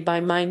reverie by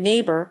my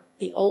neighbor,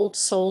 the old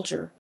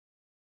soldier.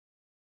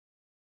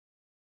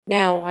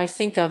 Now I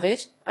think of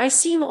it, I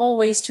seem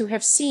always to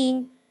have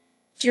seen,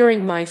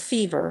 during my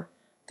fever,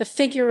 the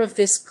figure of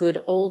this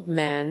good old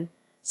man,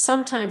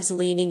 sometimes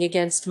leaning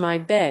against my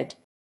bed,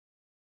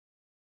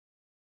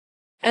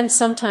 and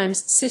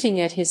sometimes sitting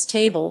at his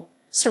table,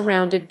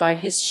 surrounded by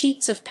his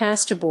sheets of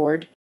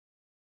pasteboard.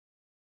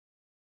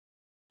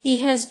 He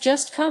has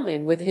just come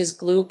in with his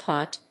glue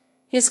pot,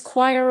 his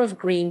quire of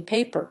green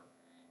paper,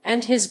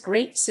 and his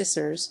great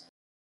scissors.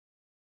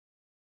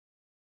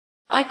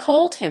 I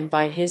called him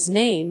by his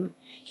name.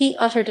 He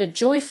uttered a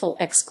joyful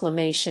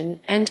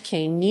exclamation and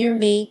came near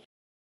me.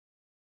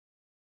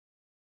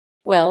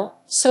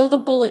 "Well, so the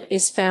bullet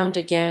is found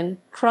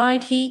again,"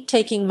 cried he,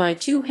 taking my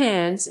 2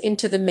 hands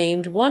into the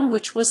maimed one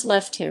which was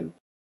left him.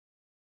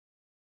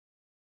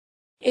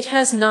 "It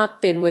has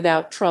not been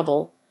without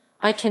trouble.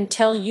 I can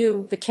tell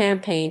you the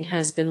campaign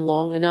has been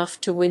long enough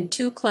to win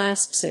 2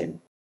 clasps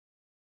in."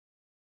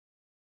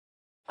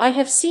 I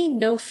have seen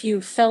no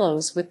few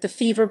fellows with the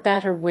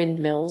fever-batter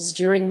windmills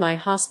during my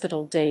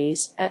hospital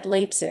days at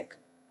Leipzig.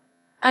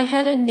 I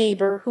had a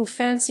neighbor who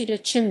fancied a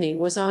chimney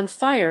was on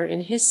fire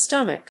in his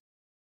stomach,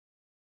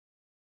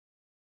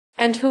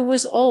 and who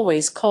was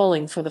always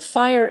calling for the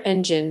fire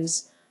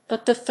engines,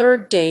 but the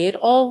third day it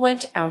all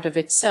went out of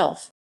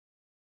itself.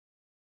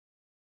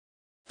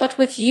 But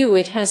with you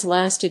it has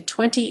lasted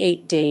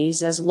 28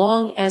 days, as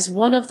long as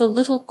one of the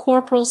little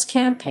corporal's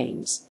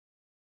campaigns.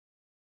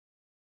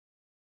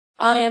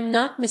 I am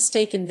not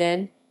mistaken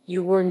then,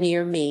 you were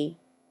near me.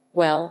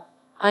 Well,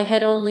 I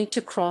had only to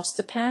cross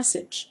the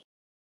passage.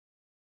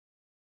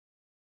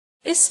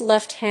 This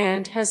left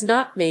hand has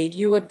not made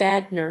you a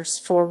bad nurse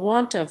for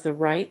want of the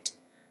right,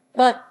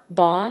 but,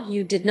 bah,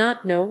 you did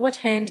not know what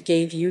hand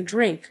gave you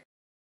drink.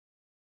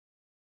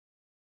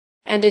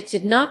 And it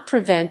did not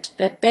prevent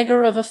that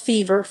beggar of a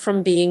fever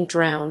from being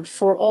drowned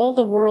for all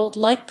the world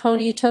like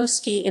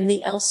Poniatowski in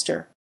the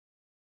Elster.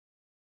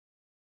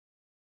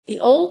 The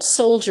old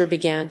soldier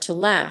began to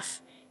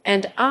laugh,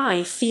 and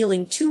I,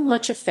 feeling too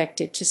much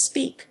affected to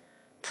speak,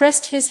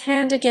 pressed his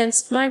hand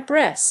against my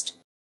breast.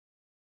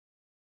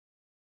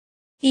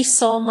 He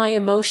saw my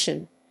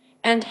emotion,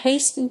 and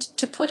hastened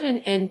to put an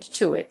end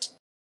to it.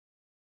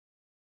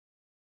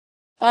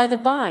 By the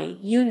by,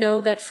 you know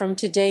that from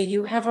today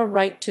you have a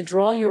right to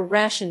draw your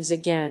rations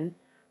again,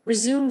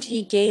 resumed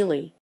he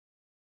gaily.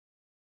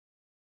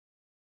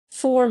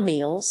 4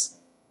 meals,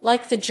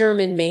 like the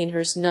German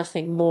Mainers,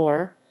 nothing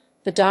more.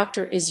 The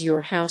doctor is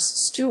your house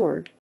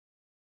steward.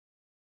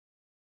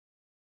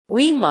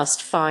 We must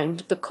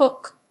find the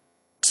cook,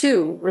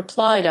 too,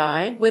 replied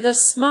I, with a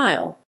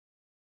smile.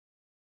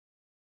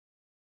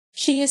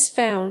 She is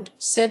found,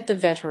 said the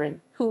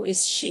veteran. Who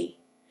is she?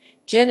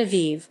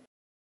 Genevieve,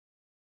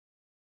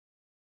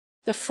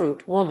 the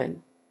fruit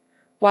woman.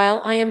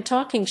 While I am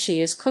talking she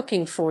is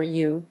cooking for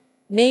you,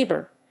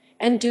 neighbor,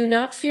 and do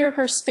not fear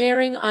her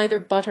sparing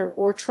either butter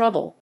or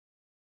trouble.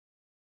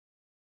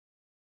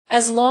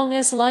 As long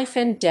as life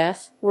and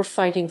death were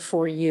fighting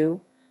for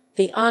you,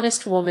 the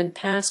honest woman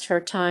passed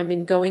her time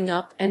in going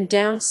up and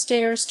down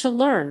stairs to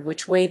learn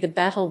which way the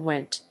battle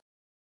went.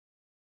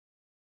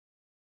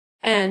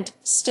 And,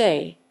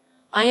 stay,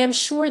 I am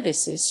sure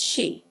this is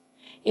she.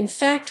 In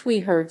fact, we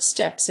heard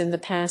steps in the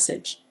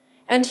passage,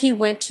 and he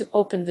went to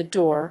open the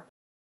door.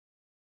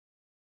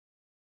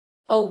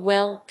 Oh,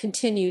 well,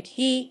 continued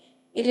he,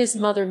 it is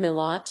Mother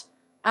Millot,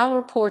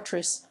 our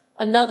portress,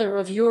 another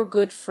of your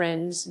good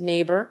friends,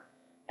 neighbor,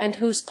 and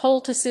whose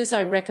poultices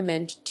I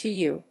recommend to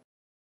you.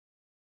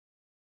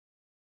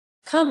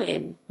 Come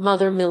in,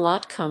 Mother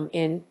Millot, come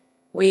in.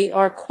 We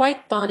are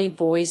quite bonny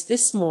boys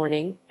this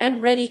morning,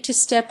 and ready to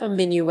step a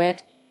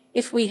minuet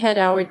if we had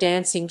our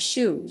dancing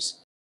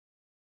shoes.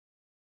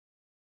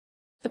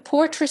 The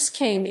portress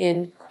came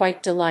in,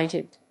 quite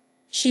delighted.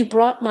 She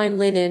brought my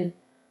linen,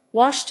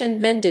 washed and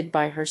mended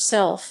by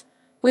herself,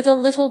 with a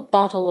little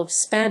bottle of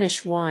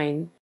Spanish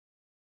wine,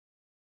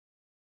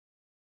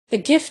 the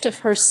gift of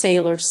her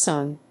sailor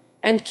son,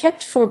 and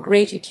kept for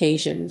great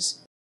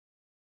occasions.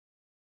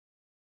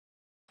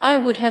 I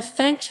would have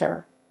thanked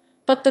her,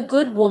 but the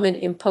good woman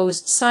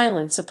imposed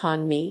silence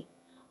upon me,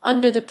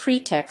 under the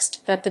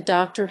pretext that the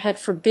doctor had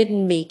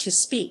forbidden me to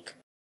speak.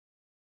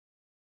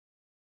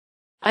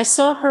 I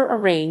saw her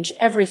arrange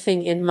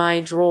everything in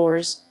my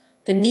drawers,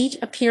 the neat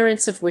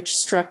appearance of which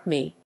struck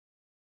me.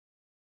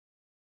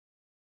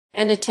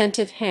 An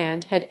attentive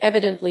hand had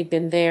evidently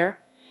been there,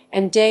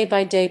 and day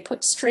by day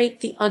put straight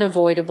the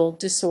unavoidable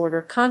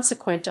disorder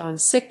consequent on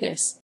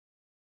sickness.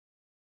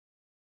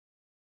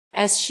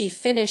 As she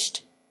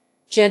finished,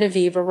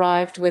 Genevieve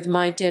arrived with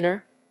my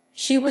dinner.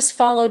 She was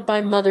followed by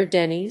Mother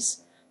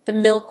Denys, the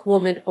milk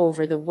woman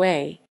over the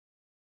way,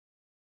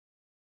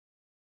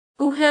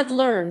 who had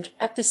learned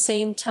at the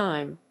same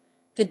time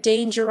the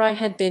danger I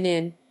had been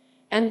in,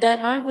 and that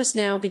I was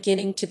now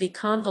beginning to be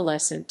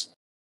convalescent.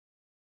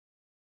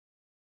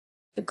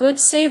 The good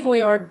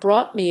Savoyard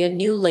brought me a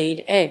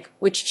new-laid egg,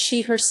 which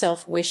she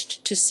herself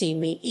wished to see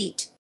me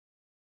eat.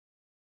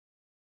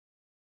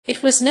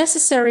 It was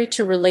necessary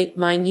to relate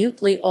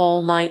minutely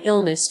all my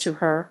illness to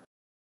her.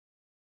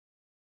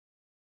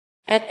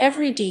 At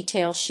every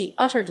detail she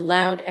uttered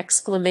loud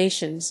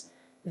exclamations.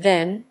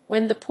 Then,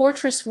 when the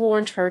portress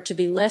warned her to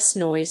be less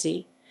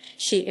noisy,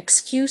 she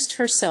excused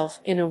herself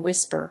in a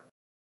whisper.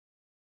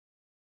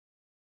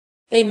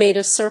 They made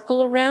a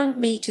circle around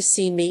me to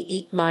see me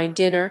eat my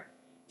dinner.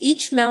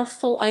 Each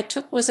mouthful I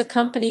took was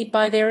accompanied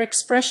by their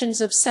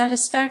expressions of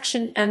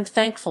satisfaction and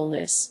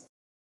thankfulness.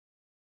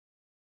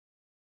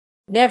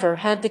 Never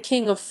had the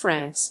King of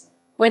France,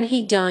 when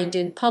he dined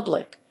in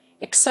public,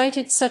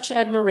 excited such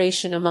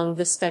admiration among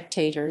the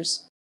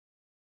spectators.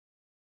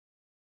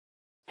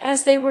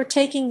 As they were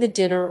taking the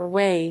dinner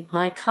away,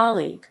 my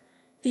colleague,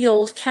 the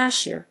old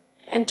cashier,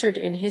 entered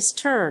in his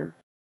turn.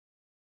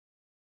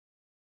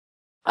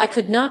 I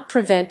could not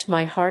prevent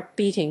my heart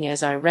beating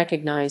as I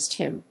recognized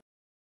him.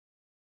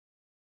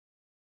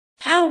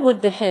 How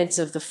would the heads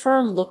of the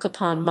firm look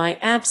upon my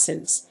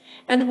absence,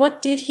 and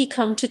what did he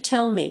come to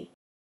tell me?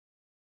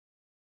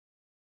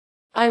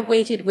 I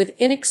waited with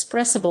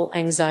inexpressible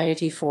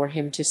anxiety for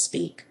him to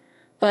speak,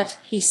 but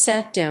he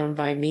sat down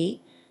by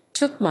me,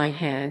 took my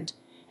hand,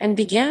 and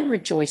began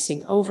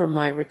rejoicing over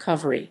my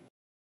recovery.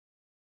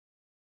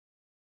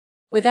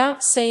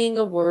 Without saying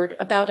a word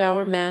about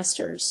our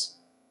masters,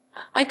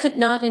 I could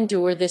not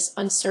endure this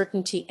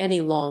uncertainty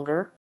any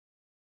longer.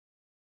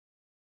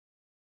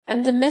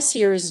 "And the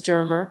Messieurs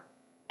Dermer?"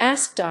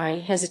 asked I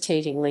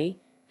hesitatingly.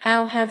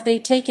 "How have they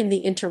taken the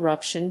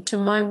interruption to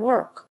my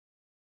work?"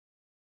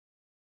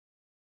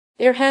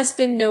 "There has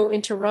been no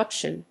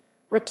interruption,"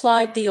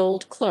 replied the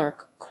old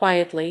clerk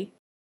quietly.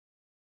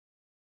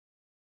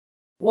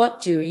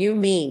 "What do you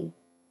mean?"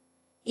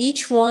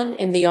 "Each one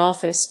in the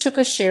office took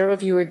a share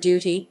of your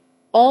duty,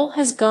 all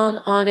has gone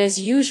on as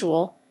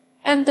usual,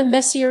 and the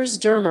Messieurs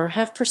Dermer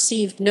have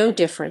perceived no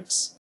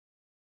difference."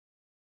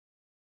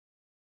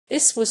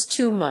 This was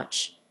too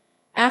much.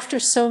 After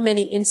so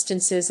many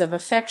instances of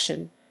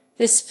affection,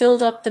 this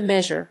filled up the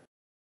measure.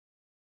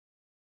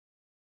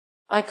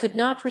 I could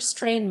not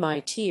restrain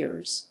my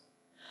tears.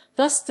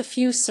 Thus the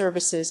few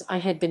services I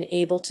had been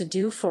able to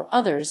do for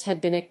others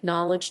had been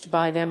acknowledged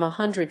by them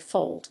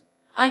 100-fold.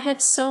 I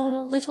had sown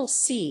a little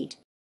seed,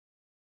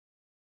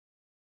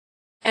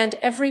 and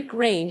every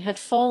grain had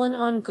fallen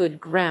on good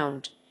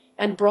ground,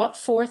 and brought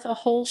forth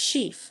a whole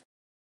sheaf.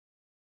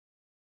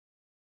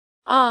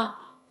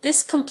 Ah,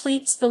 this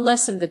completes the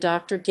lesson the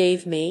doctor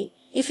gave me,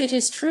 if it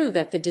is true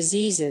that the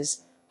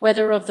diseases,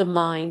 whether of the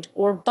mind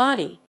or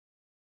body,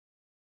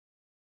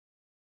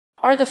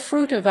 are the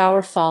fruit of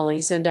our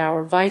follies and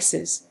our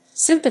vices.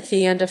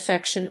 Sympathy and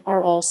affection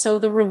are also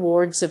the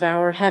rewards of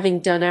our having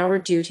done our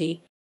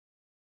duty,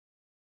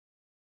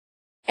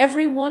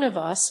 every one of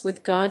us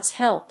with God's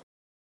help.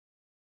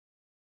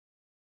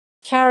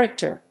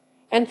 Character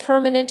and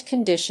permanent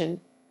condition.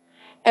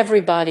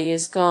 Everybody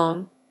is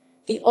gone.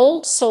 The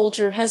old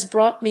soldier has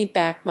brought me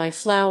back my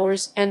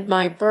flowers and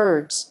my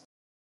birds.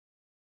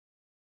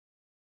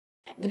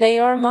 They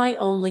are my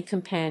only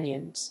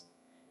companions.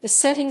 The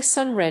setting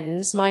sun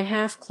reddens my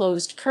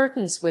half-closed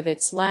curtains with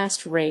its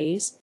last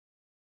rays.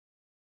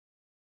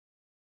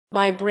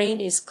 My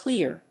brain is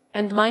clear,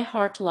 and my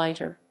heart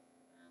lighter.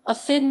 A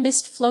thin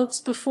mist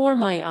floats before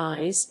my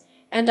eyes,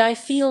 and I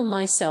feel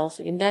myself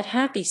in that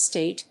happy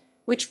state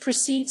which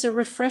precedes a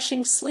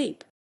refreshing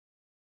sleep.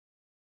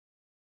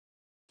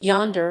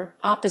 Yonder,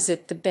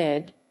 opposite the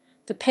bed,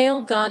 the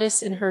pale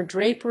goddess in her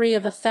drapery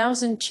of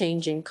 1,000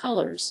 changing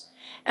colors,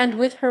 and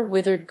with her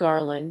withered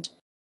garland,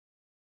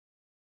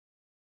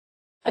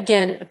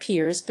 again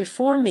appears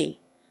before me,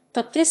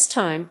 but this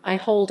time I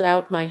hold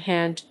out my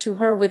hand to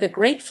her with a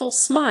grateful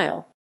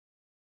smile.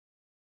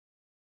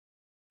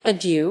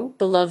 Adieu,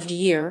 beloved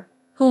year,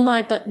 whom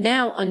I but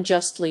now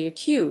unjustly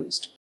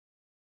accused.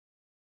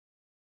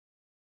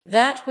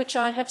 That which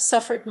I have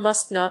suffered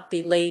must not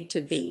be laid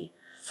to thee,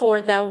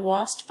 for thou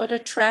wast but a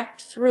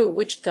tract through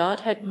which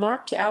God had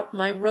marked out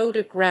my road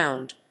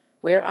aground,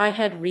 where I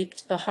had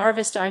reaped the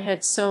harvest I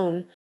had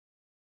sown.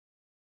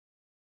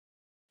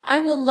 I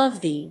will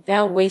love thee,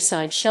 thou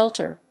wayside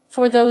shelter,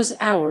 for those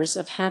hours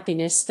of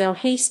happiness thou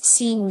hast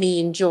seen me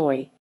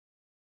enjoy.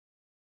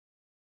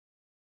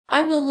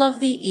 I will love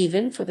thee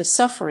even for the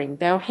suffering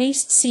thou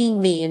hast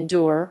seen me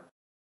endure.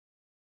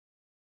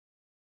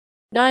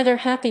 Neither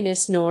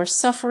happiness nor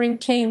suffering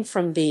came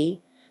from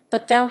thee,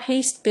 but thou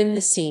hast been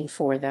the scene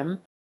for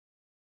them.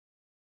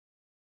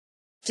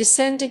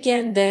 Descend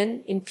again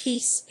then in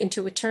peace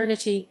into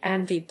eternity,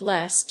 and be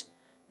blessed,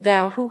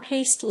 thou who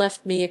hast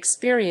left me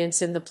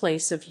experience in the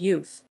place of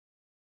youth.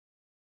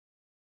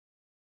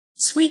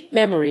 Sweet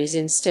memories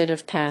instead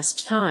of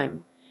past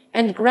time,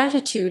 and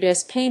gratitude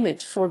as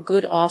payment for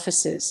good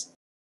offices.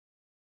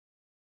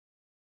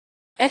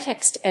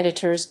 Text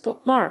editors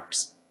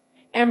bookmarks.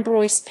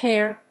 Ambroise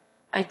Père,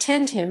 I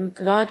tend him,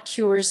 God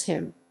cures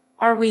him.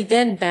 Are we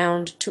then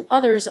bound to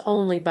others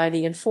only by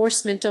the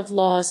enforcement of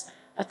laws?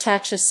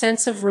 Attach a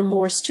sense of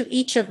remorse to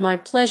each of my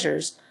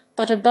pleasures,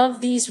 but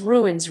above these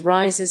ruins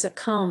rises a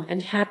calm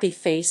and happy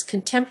face,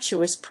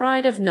 contemptuous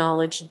pride of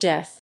knowledge,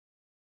 death.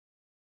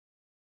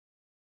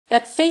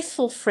 That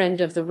faithful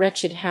friend of the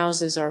wretched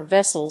houses are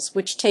vessels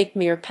which take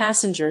mere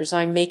passengers.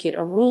 I make it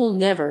a rule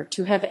never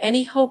to have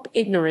any hope,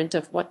 ignorant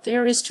of what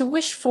there is to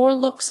wish for.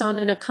 Looks on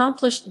an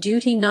accomplished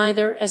duty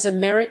neither as a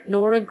merit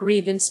nor a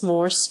grievance.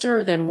 More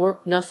stir than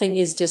work. Nothing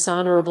is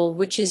dishonorable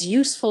which is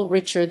useful.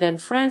 Richer than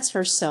France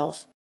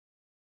herself.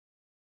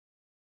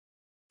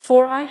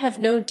 For I have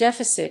no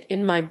deficit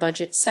in my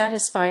budget.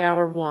 Satisfy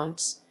our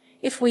wants,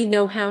 if we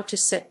know how to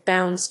set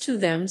bounds to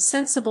them.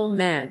 Sensible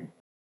man,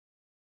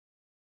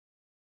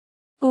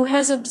 who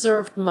has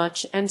observed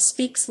much and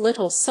speaks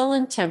little,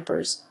 sullen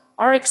tempers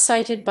are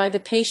excited by the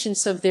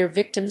patience of their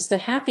victims. The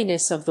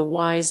happiness of the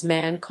wise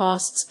man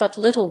costs but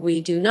little. We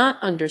do not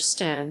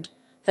understand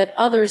that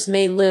others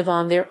may live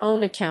on their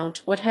own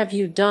account. What have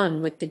you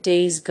done with the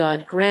days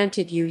God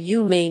granted you?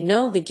 You may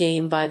know the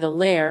game by the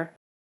lair.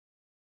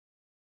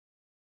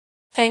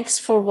 Thanks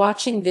for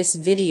watching. This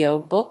video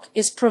book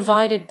is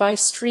provided by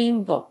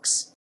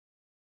StreamBooks.